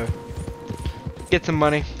just to get some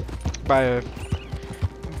money, buy a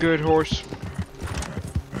good horse,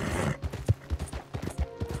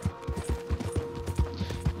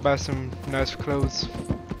 buy some nice clothes.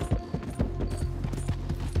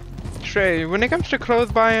 Trey, when it comes to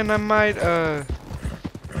clothes buying, I might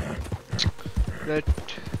let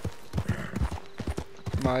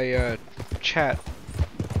my chat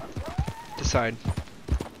decide.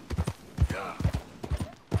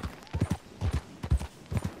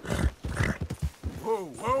 Whoa,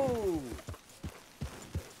 whoa!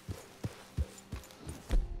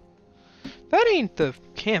 That ain't the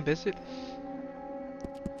camp, is it?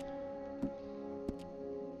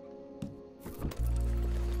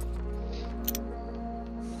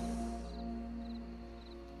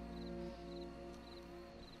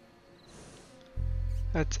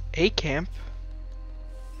 That's a camp.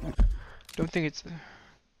 Don't think it's...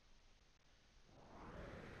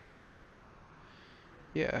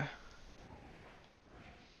 Yeah.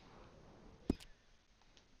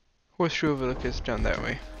 Horseshoe Overlook is down that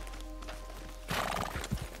way.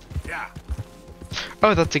 Yeah.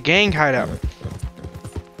 Oh, that's a gang hideout.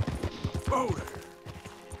 Boulder.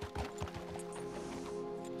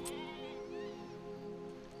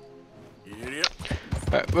 Idiot.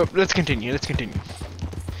 Alright, well, let's continue, let's continue.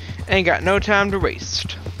 Ain't got no time to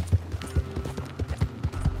waste.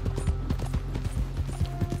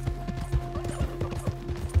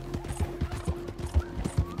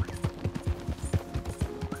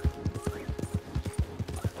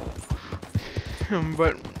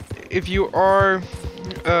 But if you are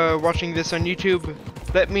watching this on YouTube,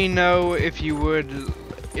 let me know if you would,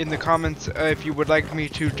 in the comments, if you would like me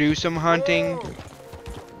to do some hunting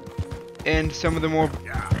and some of the more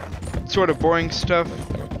sort of boring stuff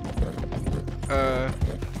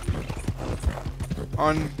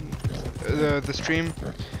on the stream.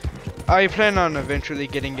 I plan on eventually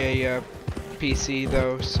getting a PC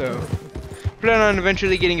though, so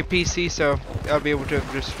I'll be able to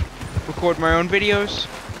just record my own videos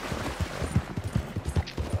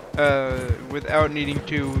without needing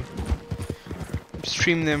to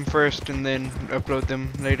stream them first and then upload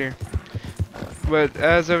them later. But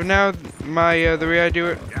as of now, my the way I do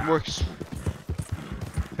it works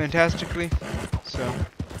fantastically, so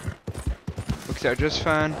works out just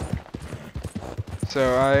fine.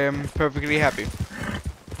 So I am perfectly happy.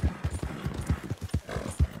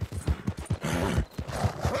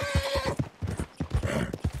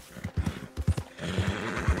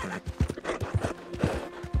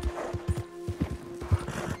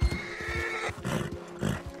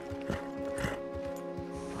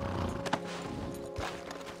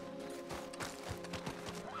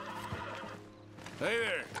 Hey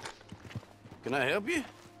there. Can I help you?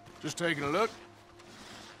 Just taking a look.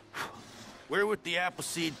 We're with the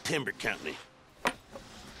Appleseed Timber Company.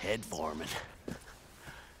 Head foreman.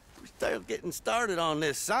 We're still getting started on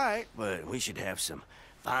this site, but we should have some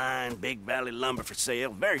fine Big Valley lumber for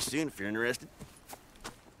sale very soon if you're interested.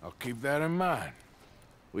 I'll keep that in mind.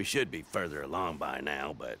 We should be further along by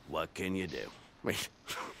now, but what can you do? I mean,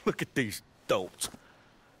 look at these dolts.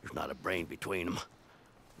 There's not a brain between them.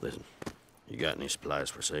 Listen, you got any supplies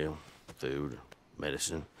for sale? Food,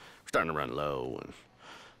 medicine? We're starting to run low, and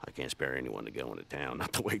I can't spare anyone to go into town,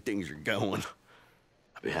 not the way things are going.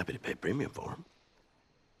 I'd be happy to pay premium for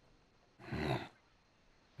them.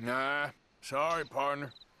 Nah, sorry,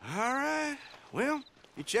 partner. All right. Well,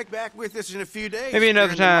 you check back with us in a few days. Maybe if you're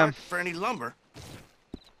another in the time. market for any lumber.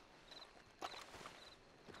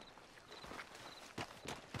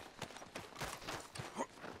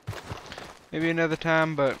 Maybe another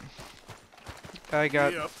time, but I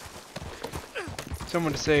got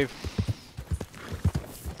someone to save.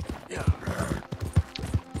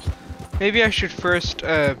 Maybe I should first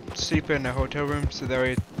sleep in a hotel room so that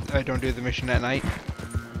way I don't do the mission at night.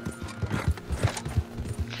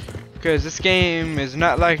 Because this game is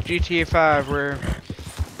not like GTA 5 where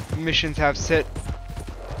missions have set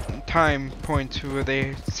time points where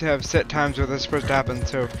they have set times where they're supposed to happen,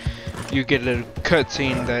 so you get a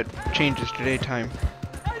cutscene that changes to daytime.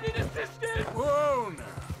 I need assistance! Whoa, now.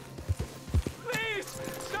 Please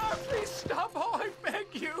stop! Oh, I beg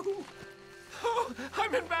you! Oh,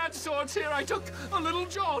 I'm in bad sorts here. I took a little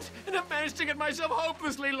jaunt and have managed to get myself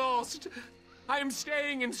hopelessly lost. I am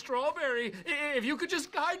staying in Strawberry. If you could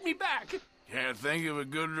just guide me back. Can't think of a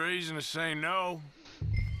good reason to say no.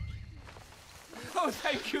 Oh,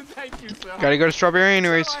 thank you, sir. Gotta go to Strawberry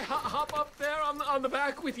anyways. Shall I hop up there on the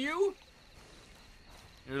back with you?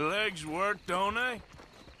 Your legs work, don't they?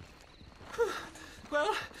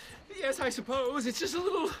 Well, yes, I suppose. It's just a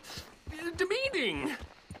little demeaning.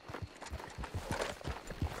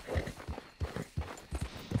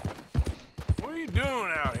 What are you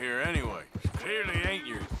doing out here anyway? Clearly ain't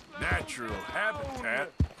your natural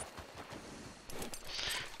habitat.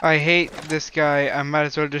 I hate this guy. I might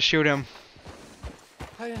as well just shoot him.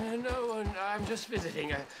 No, I'm just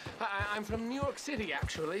visiting. I'm from New York City,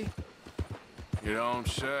 actually. You don't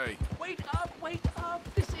say. Wait up!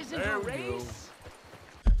 This isn't There a we go. race.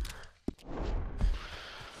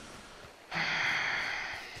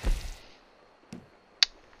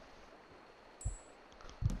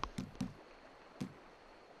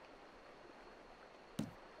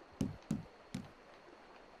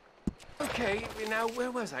 Okay, now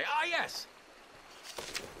where was I? Ah, yes!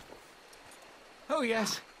 Oh,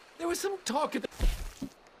 yes. There was some talk at the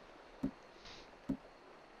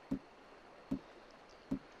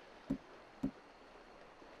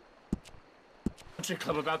country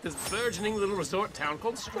club about this burgeoning little resort town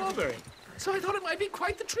called Strawberry. So I thought it might be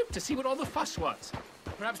quite the trip to see what all the fuss was.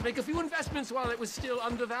 Perhaps make a few investments while it was still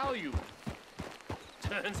undervalued.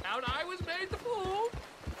 Turns out I was made the fool.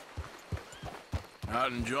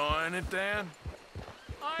 Not enjoying it, then?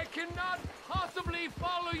 I cannot possibly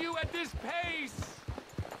follow you at this pace.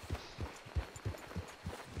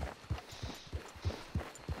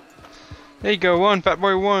 There you go, one, fat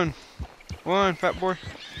boy, one. One, fat boy.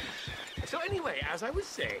 So anyway, as I was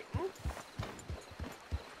saying,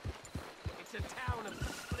 it's a town of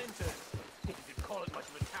splinters. If you could call it much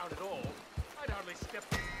of a town at all, I'd hardly step.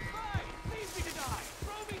 Fine, leave me to die.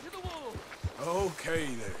 Throw me to the wolves. Okay,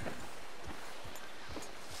 there.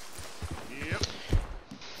 Yep.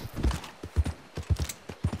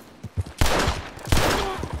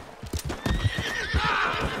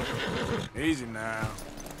 Easy now.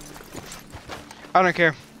 I don't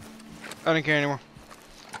care. I don't care anymore.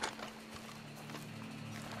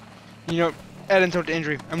 You know, add insult to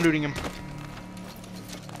injury. I'm looting him.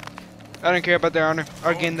 I don't care about their honor.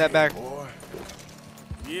 I'll gain that back. Boy.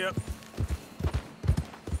 Yep.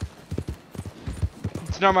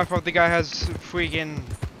 It's not my fault the guy has freaking...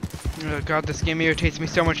 Oh god, this game irritates me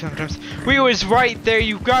so much sometimes. We was right there,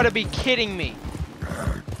 you gotta be kidding me!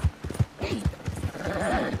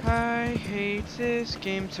 I hate this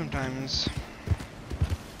game sometimes.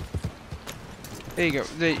 There you go.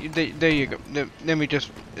 There you go. Let me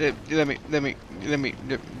just... Let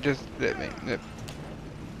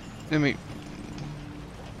me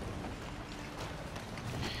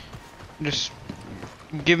just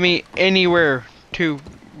give me anywhere to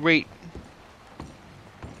wait.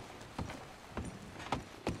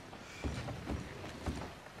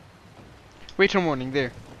 Wait till morning,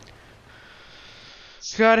 there.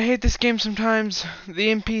 God, I hate this game sometimes. The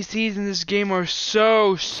NPCs in this game are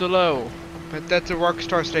so slow. But that's a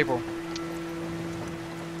Rockstar staple.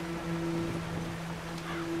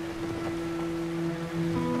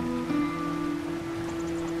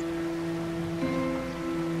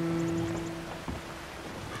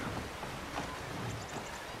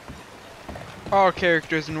 All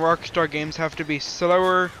characters in Rockstar games have to be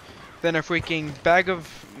slower than a freaking bag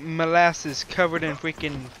of molasses covered in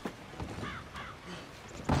freaking...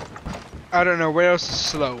 I don't know, what else is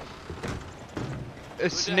slow? A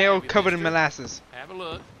snail covered in molasses. Have a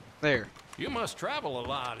look. There. You must travel a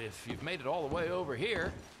lot if you've made it all the way over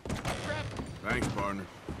here. Thanks, partner.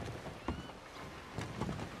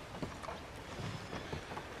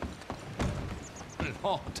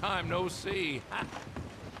 Long time no see.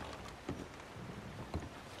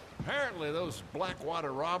 Apparently those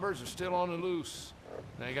Blackwater robbers are still on the loose.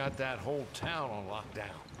 They got that whole town on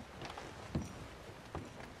lockdown.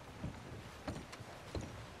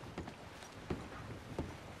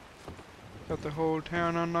 Got the whole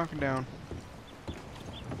town on knockdown.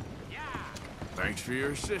 Thanks for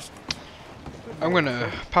your assistance. I'm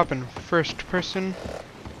gonna pop in first person.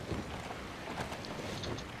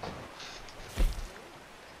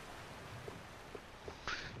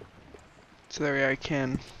 So that way I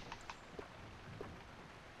can.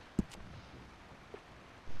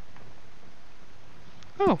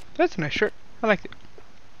 Oh, that's a nice shirt. I like it.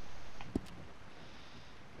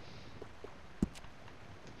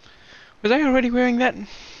 Was I already wearing that?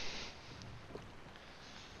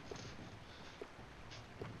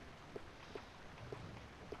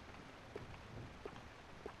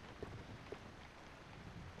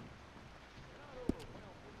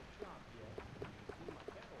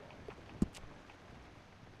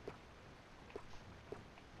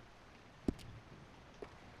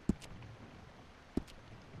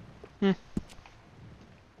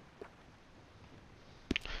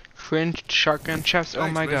 Fringed shotgun chaps. Oh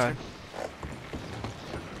my god.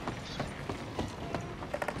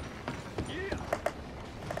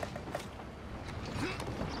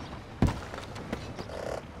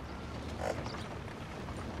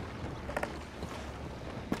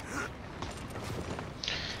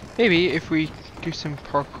 Maybe if we do some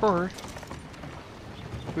parkour,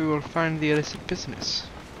 we will find the illicit business.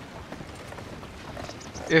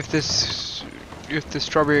 If the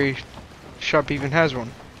strawberry shop even has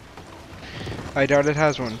one. I doubt it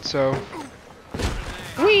has one, so...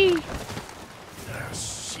 Whee! Ah,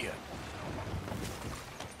 shit.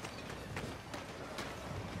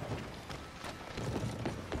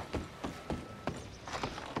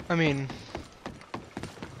 I mean...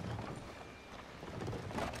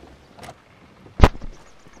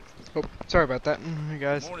 Oh, sorry about that,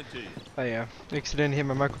 guys. Morning to you. I accidentally hit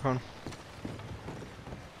my microphone.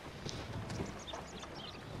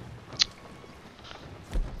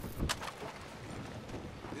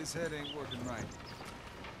 This head ain't working right.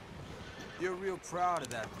 You're real proud of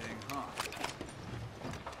that thing, huh?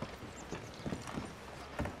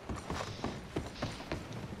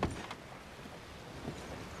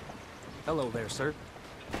 Hello there, sir.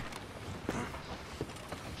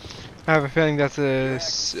 I have a feeling that's a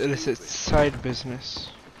illicit side business.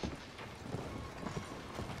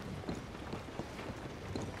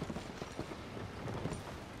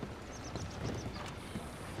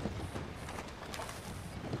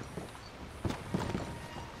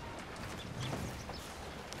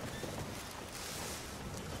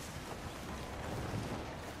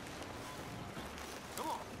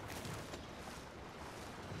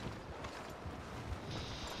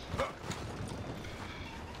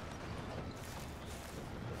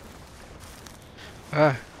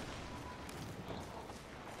 Ah.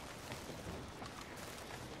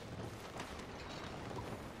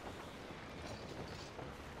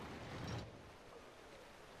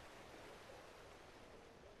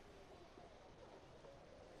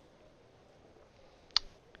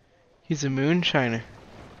 He's a moonshiner.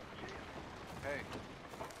 Hey,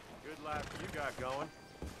 good life you got going.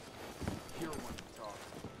 Here when you talk.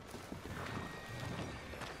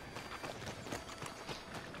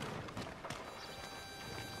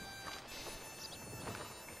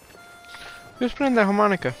 Who's playing the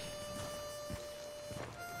harmonica?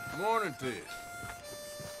 Morning to you.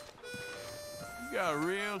 You got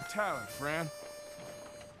real talent, friend.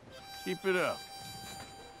 Keep it up.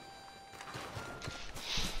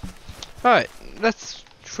 Alright, let's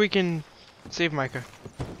freaking save Micah.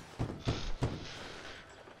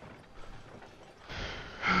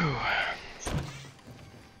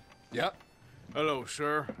 Yep. Hello,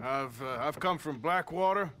 sir. I've come from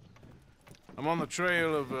Blackwater. I'm on the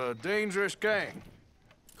trail of a dangerous gang.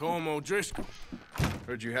 Colm O'Driscoll.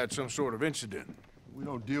 Heard you had some sort of incident. We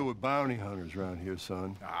don't deal with bounty hunters around here,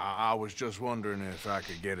 son. I was just wondering if I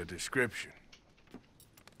could get a description.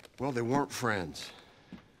 Well, they weren't friends.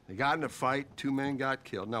 They got in a fight, 2 men got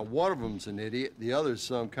killed. Now, one of them's an idiot, the other's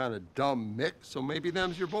some kind of dumb mix, so maybe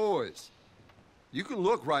them's your boys. You can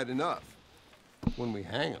look right enough when we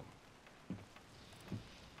hang them.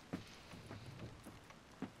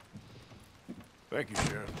 Thank you,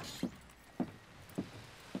 Sheriff.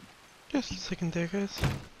 Just a second there, guys.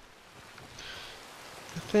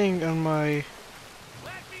 The thing on my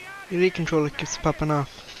elite controller keeps popping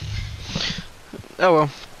off. Oh well.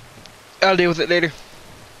 I'll deal with it later.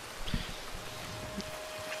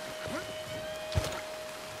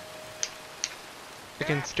 I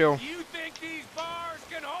can still. You think these bars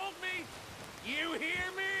can hold me? You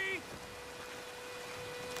hear me?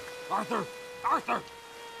 Arthur! Arthur!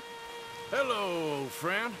 Hello, old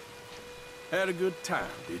friend. Had a good time,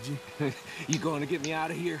 did you? You going to get me out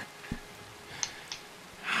of here?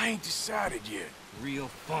 I ain't decided yet. Real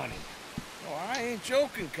funny. Oh, I ain't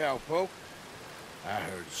joking, cowpoke. I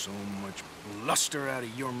heard so much bluster out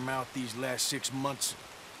of your mouth these last 6 months,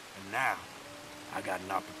 and now I got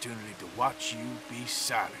an opportunity to watch you be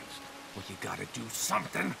silenced. Well, you gotta do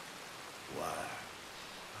something. Why?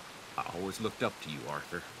 I always looked up to you,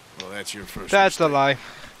 Arthur. Well, that's your first That's a mistake. lie.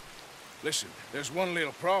 Listen, there's one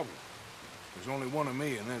little problem. There's only one of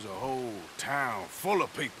me, and there's a whole town full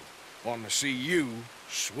of people wanting to see you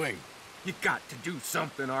swing. You got to do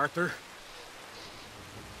something, Arthur.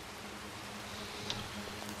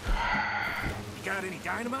 You got any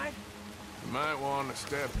dynamite? You might want to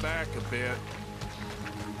step back a bit.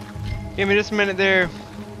 Give me just a minute there.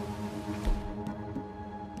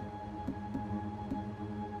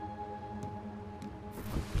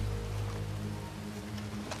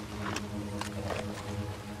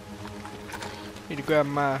 Need to grab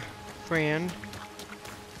my friend.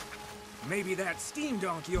 Maybe that steam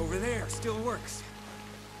donkey over there still works.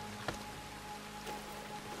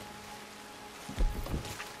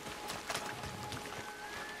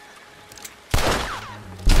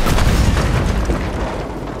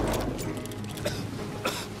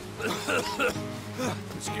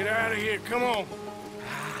 Let's get out of here, come on.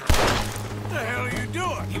 What the hell are you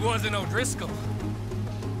doing? He wasn't O'Driscoll.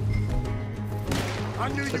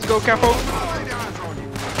 Let's go, Capo.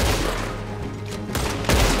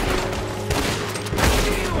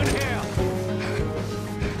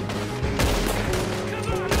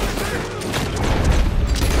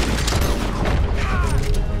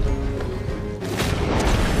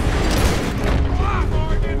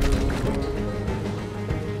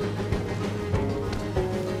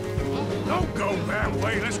 Don't go that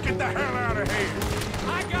way. Let's get the hell out of here.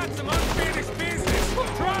 I got some unfinished business.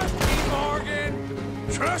 Trust me, Morgan.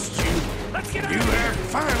 Trust you? Let's get out You of here. have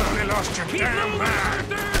finally lost your Keep damn moving,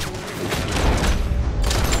 mind. Arthur.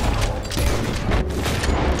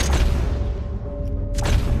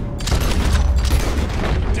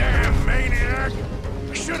 Damn maniac.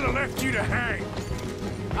 I should have left you to hang.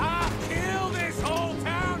 I'll kill this whole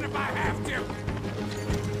town if I have to.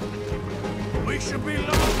 We should be long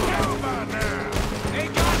gone by now. They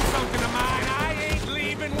got something of mine I ain't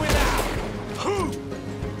leaving without. Who?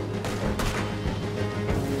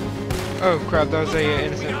 Oh crap, that was a We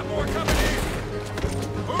innocent. got more coming in.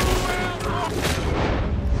 Who else?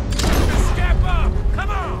 Step up.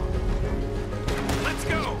 Come on. Let's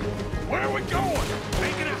go. Where are we going?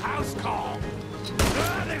 Making a house call.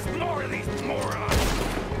 There's more of these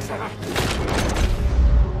morons.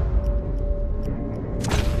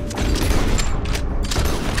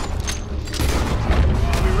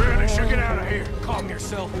 We really should get out of here. Calm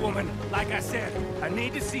yourself, woman. Like I said, I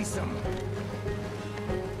need to see some.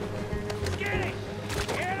 Get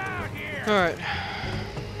out here! Alright.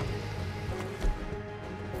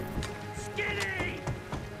 Skinny!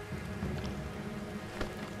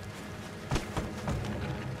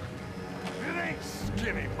 It ain't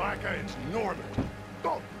Jimmy, Micah, it's Norman.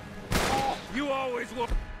 Oh. You always will.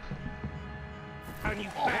 And you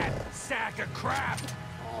fat sack of crap.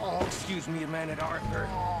 Oh, excuse me a minute, Arthur.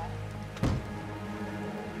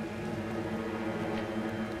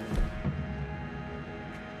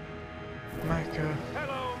 Micah.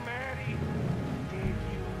 Hello, Maddie. Did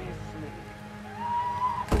you miss me?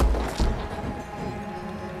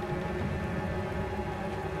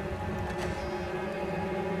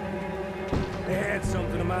 They had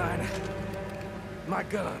something of mine. My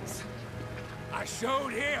guns. I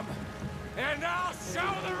showed him, and I'll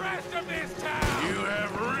show the rest of this town! You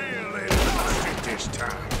have really lost it this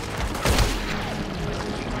time.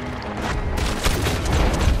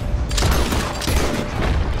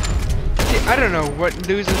 See, I don't know what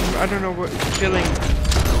loses. I don't know what killing.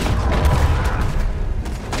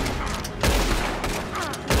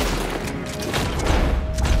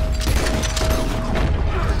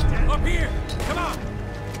 Up here! Come on!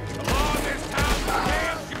 Along this town,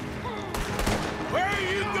 where are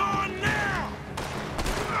you going now?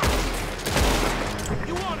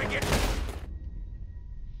 You want to get...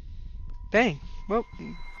 Dang. Well.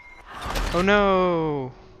 Oh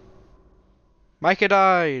no. Micah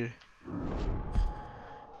died.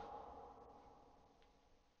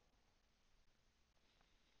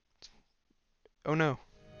 Oh no.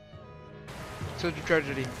 Such a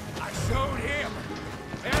tragedy. I showed him,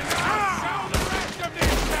 and I'll show the rest of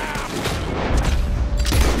this town!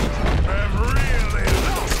 I've really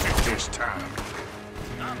lost it this time.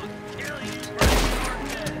 I'ma kill you,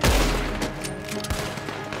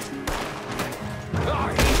 oh,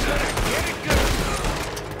 he's gonna get it good!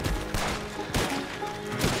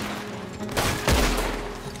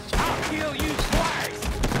 I'll kill you twice!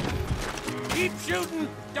 Keep shooting!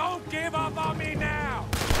 Don't give up on me now!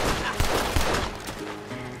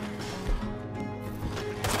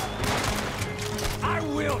 I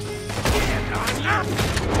will shit on you!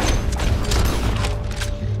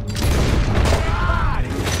 God!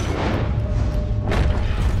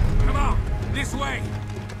 Come on, this way!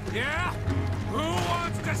 Yeah? Who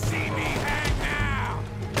wants to see me hang now?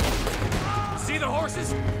 See the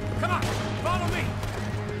horses? Come on, follow me!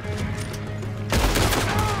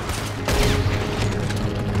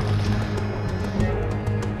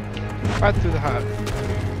 Right through the heart.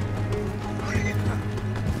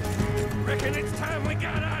 Reckon it's time we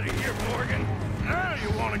got out of here, Morgan. Now you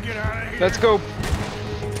want to get out of here? Let's go.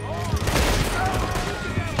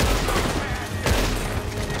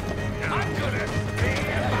 I'm gonna stay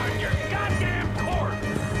on your goddamn court.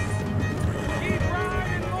 Keep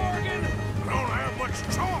riding, Morgan. I don't have much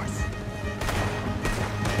choice.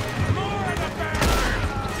 More of the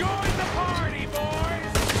bastards. Join the party, boys.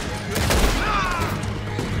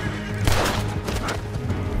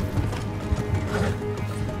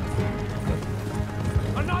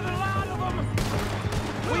 Another lot of them.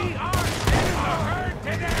 We are in the herd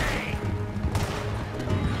today.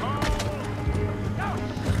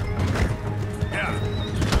 Yeah.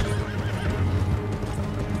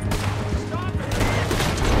 Stop it.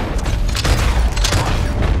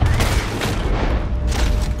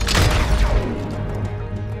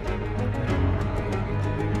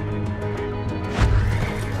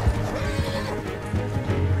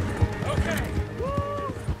 Okay.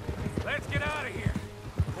 Woo. Let's get out of here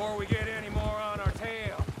before we get any more on our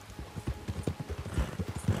tail.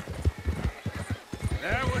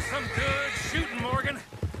 That was some good shooting, Morgan.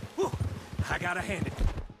 Whew. I gotta hand it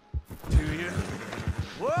to you.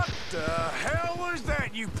 What the hell was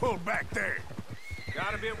that you pulled back there?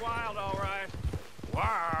 Got a bit wild, all right.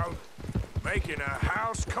 Wild? Making a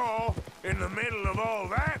house call in the middle of all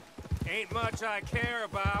that? Ain't much I care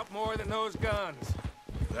about more than those guns.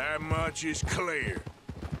 That much is clear.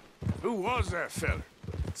 Who was that fella?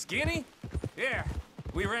 Skinny? Yeah,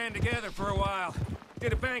 we ran together for a while.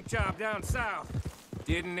 Did a bank job down south.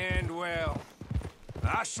 Didn't end well.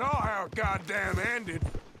 I saw how it goddamn ended.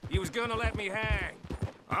 He was gonna let me hang.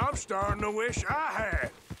 I'm starting to wish I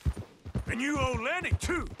had. And you owe Lenny,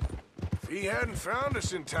 too. If he hadn't found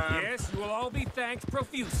us in time... Yes, you will all be thanked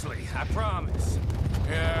profusely, I promise.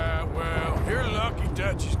 Yeah, well, you're lucky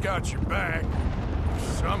Dutch has got your back. For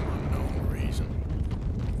some unknown reason.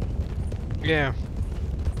 Yeah.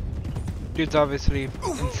 Dude's obviously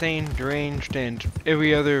insane, deranged, and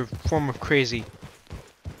every other form of crazy.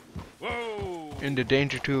 Whoa! And a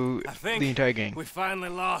danger to the entire gang. We finally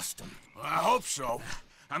lost him. I hope so.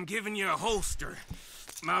 I'm giving you a holster.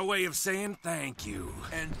 My way of saying thank you.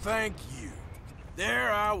 And thank you. There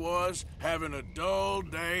I was, having a dull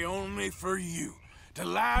day only for you. To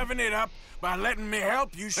liven it up by letting me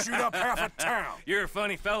help you shoot up half a town. You're a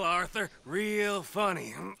funny fella, Arthur. Real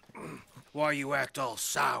funny. why you act all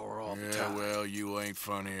sour all the time. Well, you ain't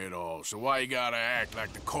funny at all. So why you gotta act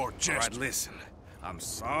like the court jester? All right, listen. I'm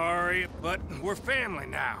sorry, but we're family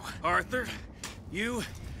now. Arthur, you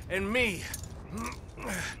and me.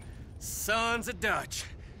 Sons of Dutch.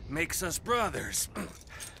 Makes us brothers.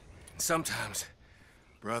 Sometimes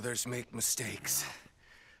brothers make mistakes.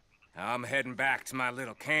 I'm heading back to my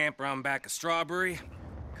little camp around back of Strawberry.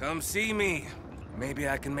 Come see me. Maybe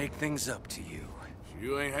I can make things up to you.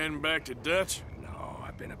 You ain't heading back to Dutch? No,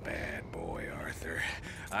 I've been a bad boy, Arthur.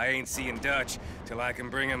 I ain't seeing Dutch till I can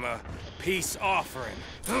bring him a peace offering.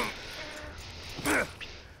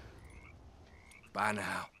 Bye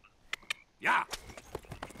now. Yeah.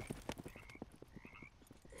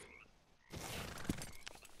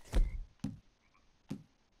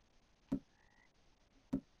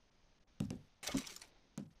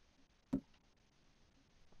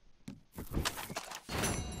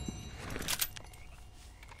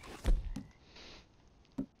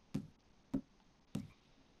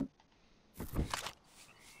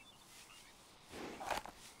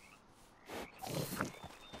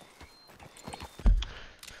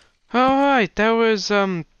 Alright, that was,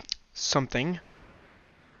 something.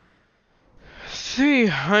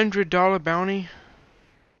 $300 bounty?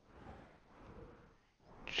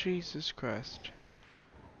 Jesus Christ.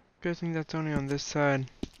 Good thing that's only on this side.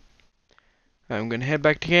 I'm gonna head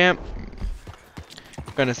back to camp.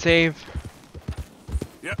 Gonna save.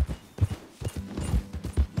 Yep.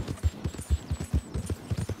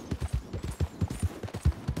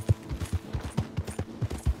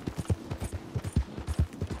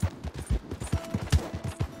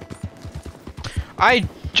 I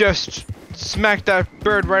just smacked that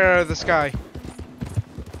bird right out of the sky.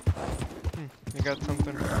 I got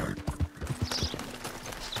something.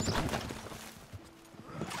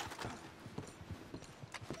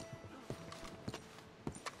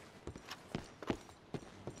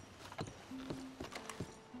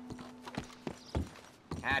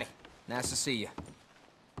 Howdy. Nice to see you.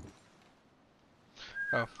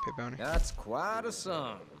 Oh, pay bounty. That's quite a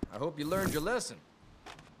song. I hope you learned your lesson.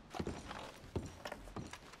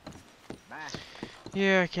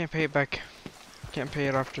 Yeah, I can't pay it back. Can't pay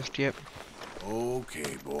it off just yet.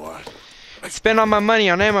 Okay, boy. Spend all my money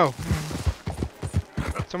on ammo.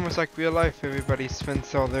 It's almost like real life. Everybody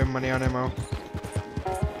spends all their money on ammo.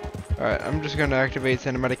 Alright, I'm just gonna activate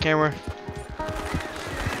cinematic camera.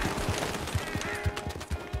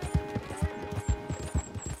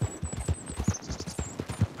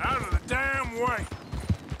 Out of the damn way.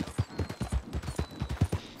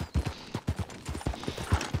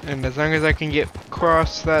 And as long as I can get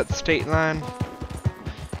across that state line,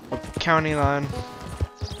 or county line,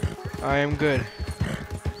 I am good.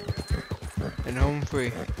 And home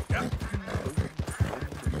free.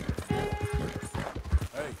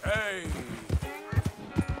 Hey.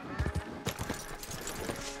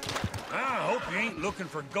 I hope you ain't looking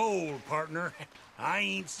for gold, partner. I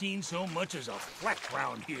ain't seen so much as a fleck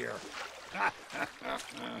round here.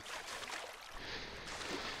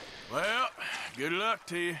 Well, good luck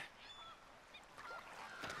to you.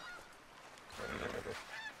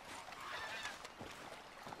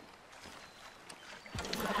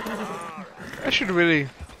 I should really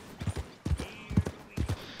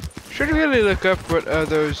look up what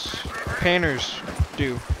those painters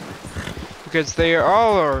do, because they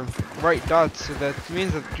all are white dots, so that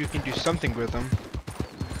means that you can do something with them.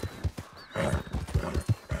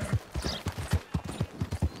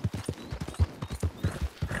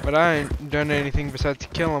 But I ain't done anything besides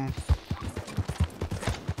kill them,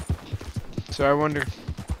 so I wonder.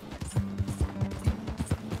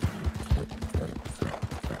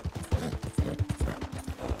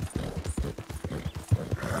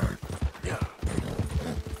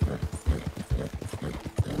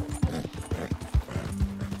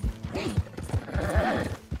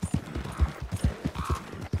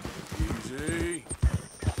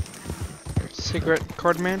 Cigarette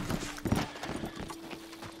card man.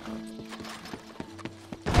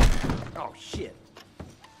 Oh, shit.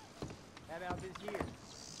 How about this year?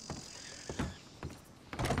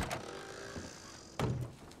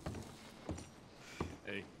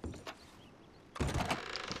 Hey.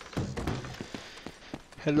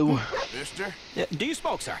 Hello. Mister? Yeah, do you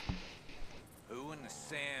smoke, sir? Who in the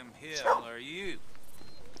Sam Hill are you?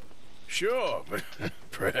 Sure, but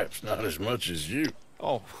perhaps not as much as you.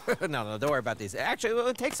 Oh, no, don't worry about these. Actually,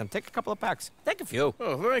 well, take some. Take a couple of packs. Take a few.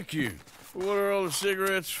 Oh, thank you. What are all the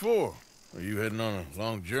cigarettes for? Are you heading on a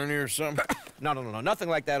long journey or something? No, nothing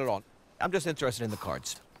like that at all. I'm just interested in the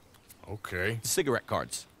cards. Okay. Cigarette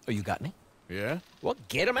cards. Oh, you got any? Yeah? Well,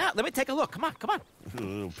 get them out. Let me take a look. Come on, come on. A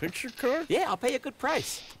little picture card? Yeah, I'll pay you a good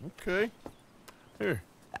price. Okay. Here.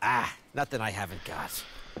 Ah, nothing I haven't got.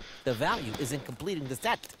 The value is in completing the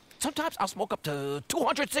set. Sometimes I'll smoke up to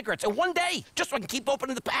 200 cigarettes in one day, just so I can keep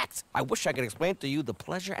opening the packs. I wish I could explain to you the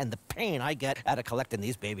pleasure and the pain I get out of collecting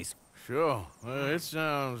these babies. Sure. It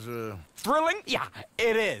sounds, Thrilling? Yeah,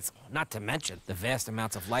 it is. Not to mention the vast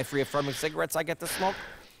amounts of life-reaffirming cigarettes I get to smoke.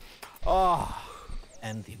 Oh,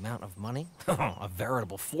 and the amount of money? A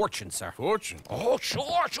veritable fortune, sir. Fortune? Oh,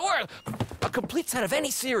 sure, sure. A complete set of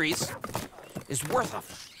any series is worth a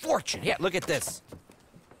fortune. Here, look at this.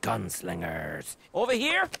 Gunslingers. Over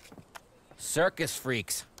here, circus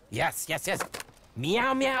freaks. Yes, yes, yes.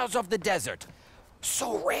 Meow meows of the desert.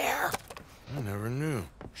 So rare. I never knew.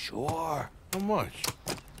 Sure. How much?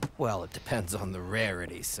 Well, it depends on the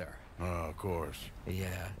rarity, sir. Oh, of course.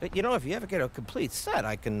 Yeah. But, you know, if you ever get a complete set,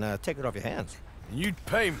 I can take it off your hands. You'd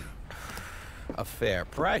pay me. A fair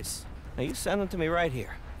price. Now, you send them to me right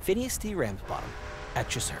here. Phineas T. Ramsbottom,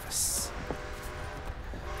 at your service.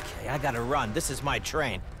 Okay, I gotta run. This is my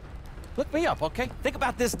train. Look me up, okay? Think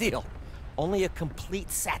about this deal. Only a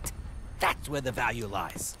complete set. That's where the value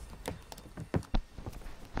lies.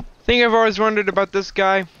 Thing I've always wondered about this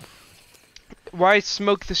guy. Why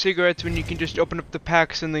smoke the cigarettes when you can just open up the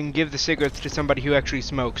packs and then give the cigarettes to somebody who actually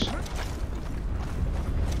smokes?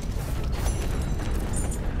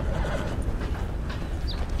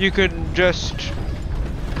 You could just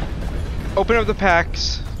open up the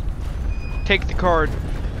packs, take the card,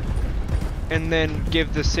 and then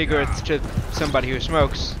give the cigarettes to somebody who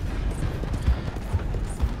smokes.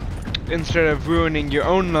 Instead of ruining your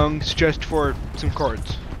own lungs just for some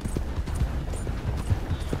cards.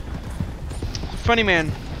 Funny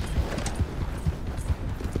man.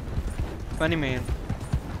 Funny man.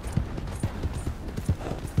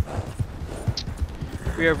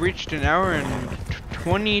 We have reached an hour and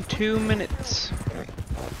 22 minutes.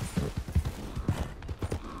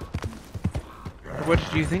 What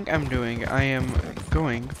do you think I'm doing? I am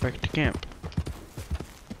going back to camp.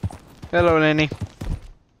 Hello, Lenny.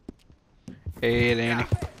 Hey, Lenny.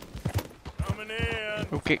 Coming in.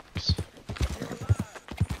 Okay.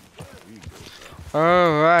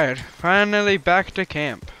 Alright, finally back to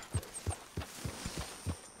camp.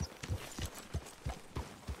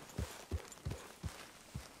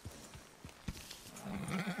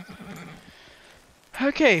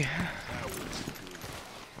 Okay.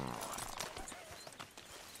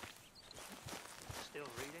 Still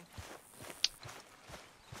reading?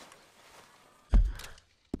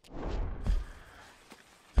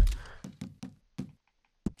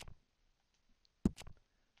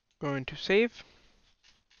 Going to save.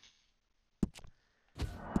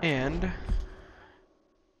 And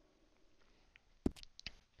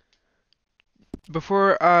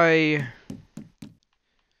before I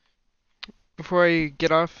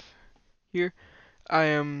get off here, I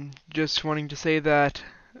am just wanting to say that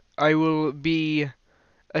I will be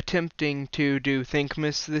attempting to do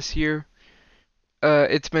Thankmas this year.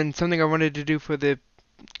 It's been something I wanted to do for the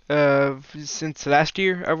since last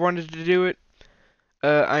year. I wanted to do it.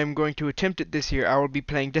 I'm going to attempt it this year. I will be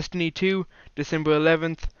playing Destiny 2, December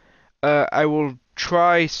 11th. I will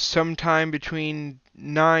try sometime between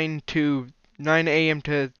 9 a.m.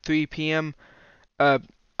 to 3 p.m.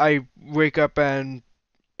 I wake up at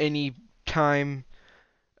any time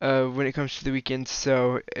when it comes to the weekends,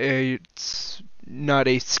 so it's not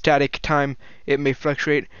a static time. It may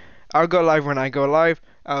fluctuate. I'll go live when I go live.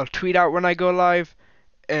 I'll tweet out when I go live.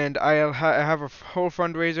 And I'll have a whole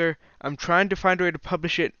fundraiser. I'm trying to find a way to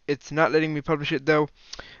publish it. It's not letting me publish it though.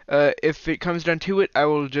 If it comes down to it, I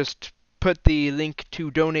will just put the link to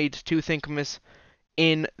donate to Thankmas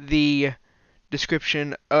in the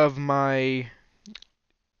description of my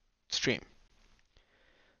stream.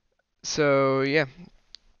 So yeah.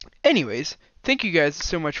 Anyways, thank you guys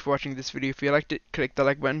so much for watching this video. If you liked it, click the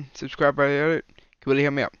like button, subscribe while you're at it. It really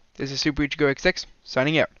help me out. This is SuperIchigoXX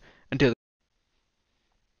signing out.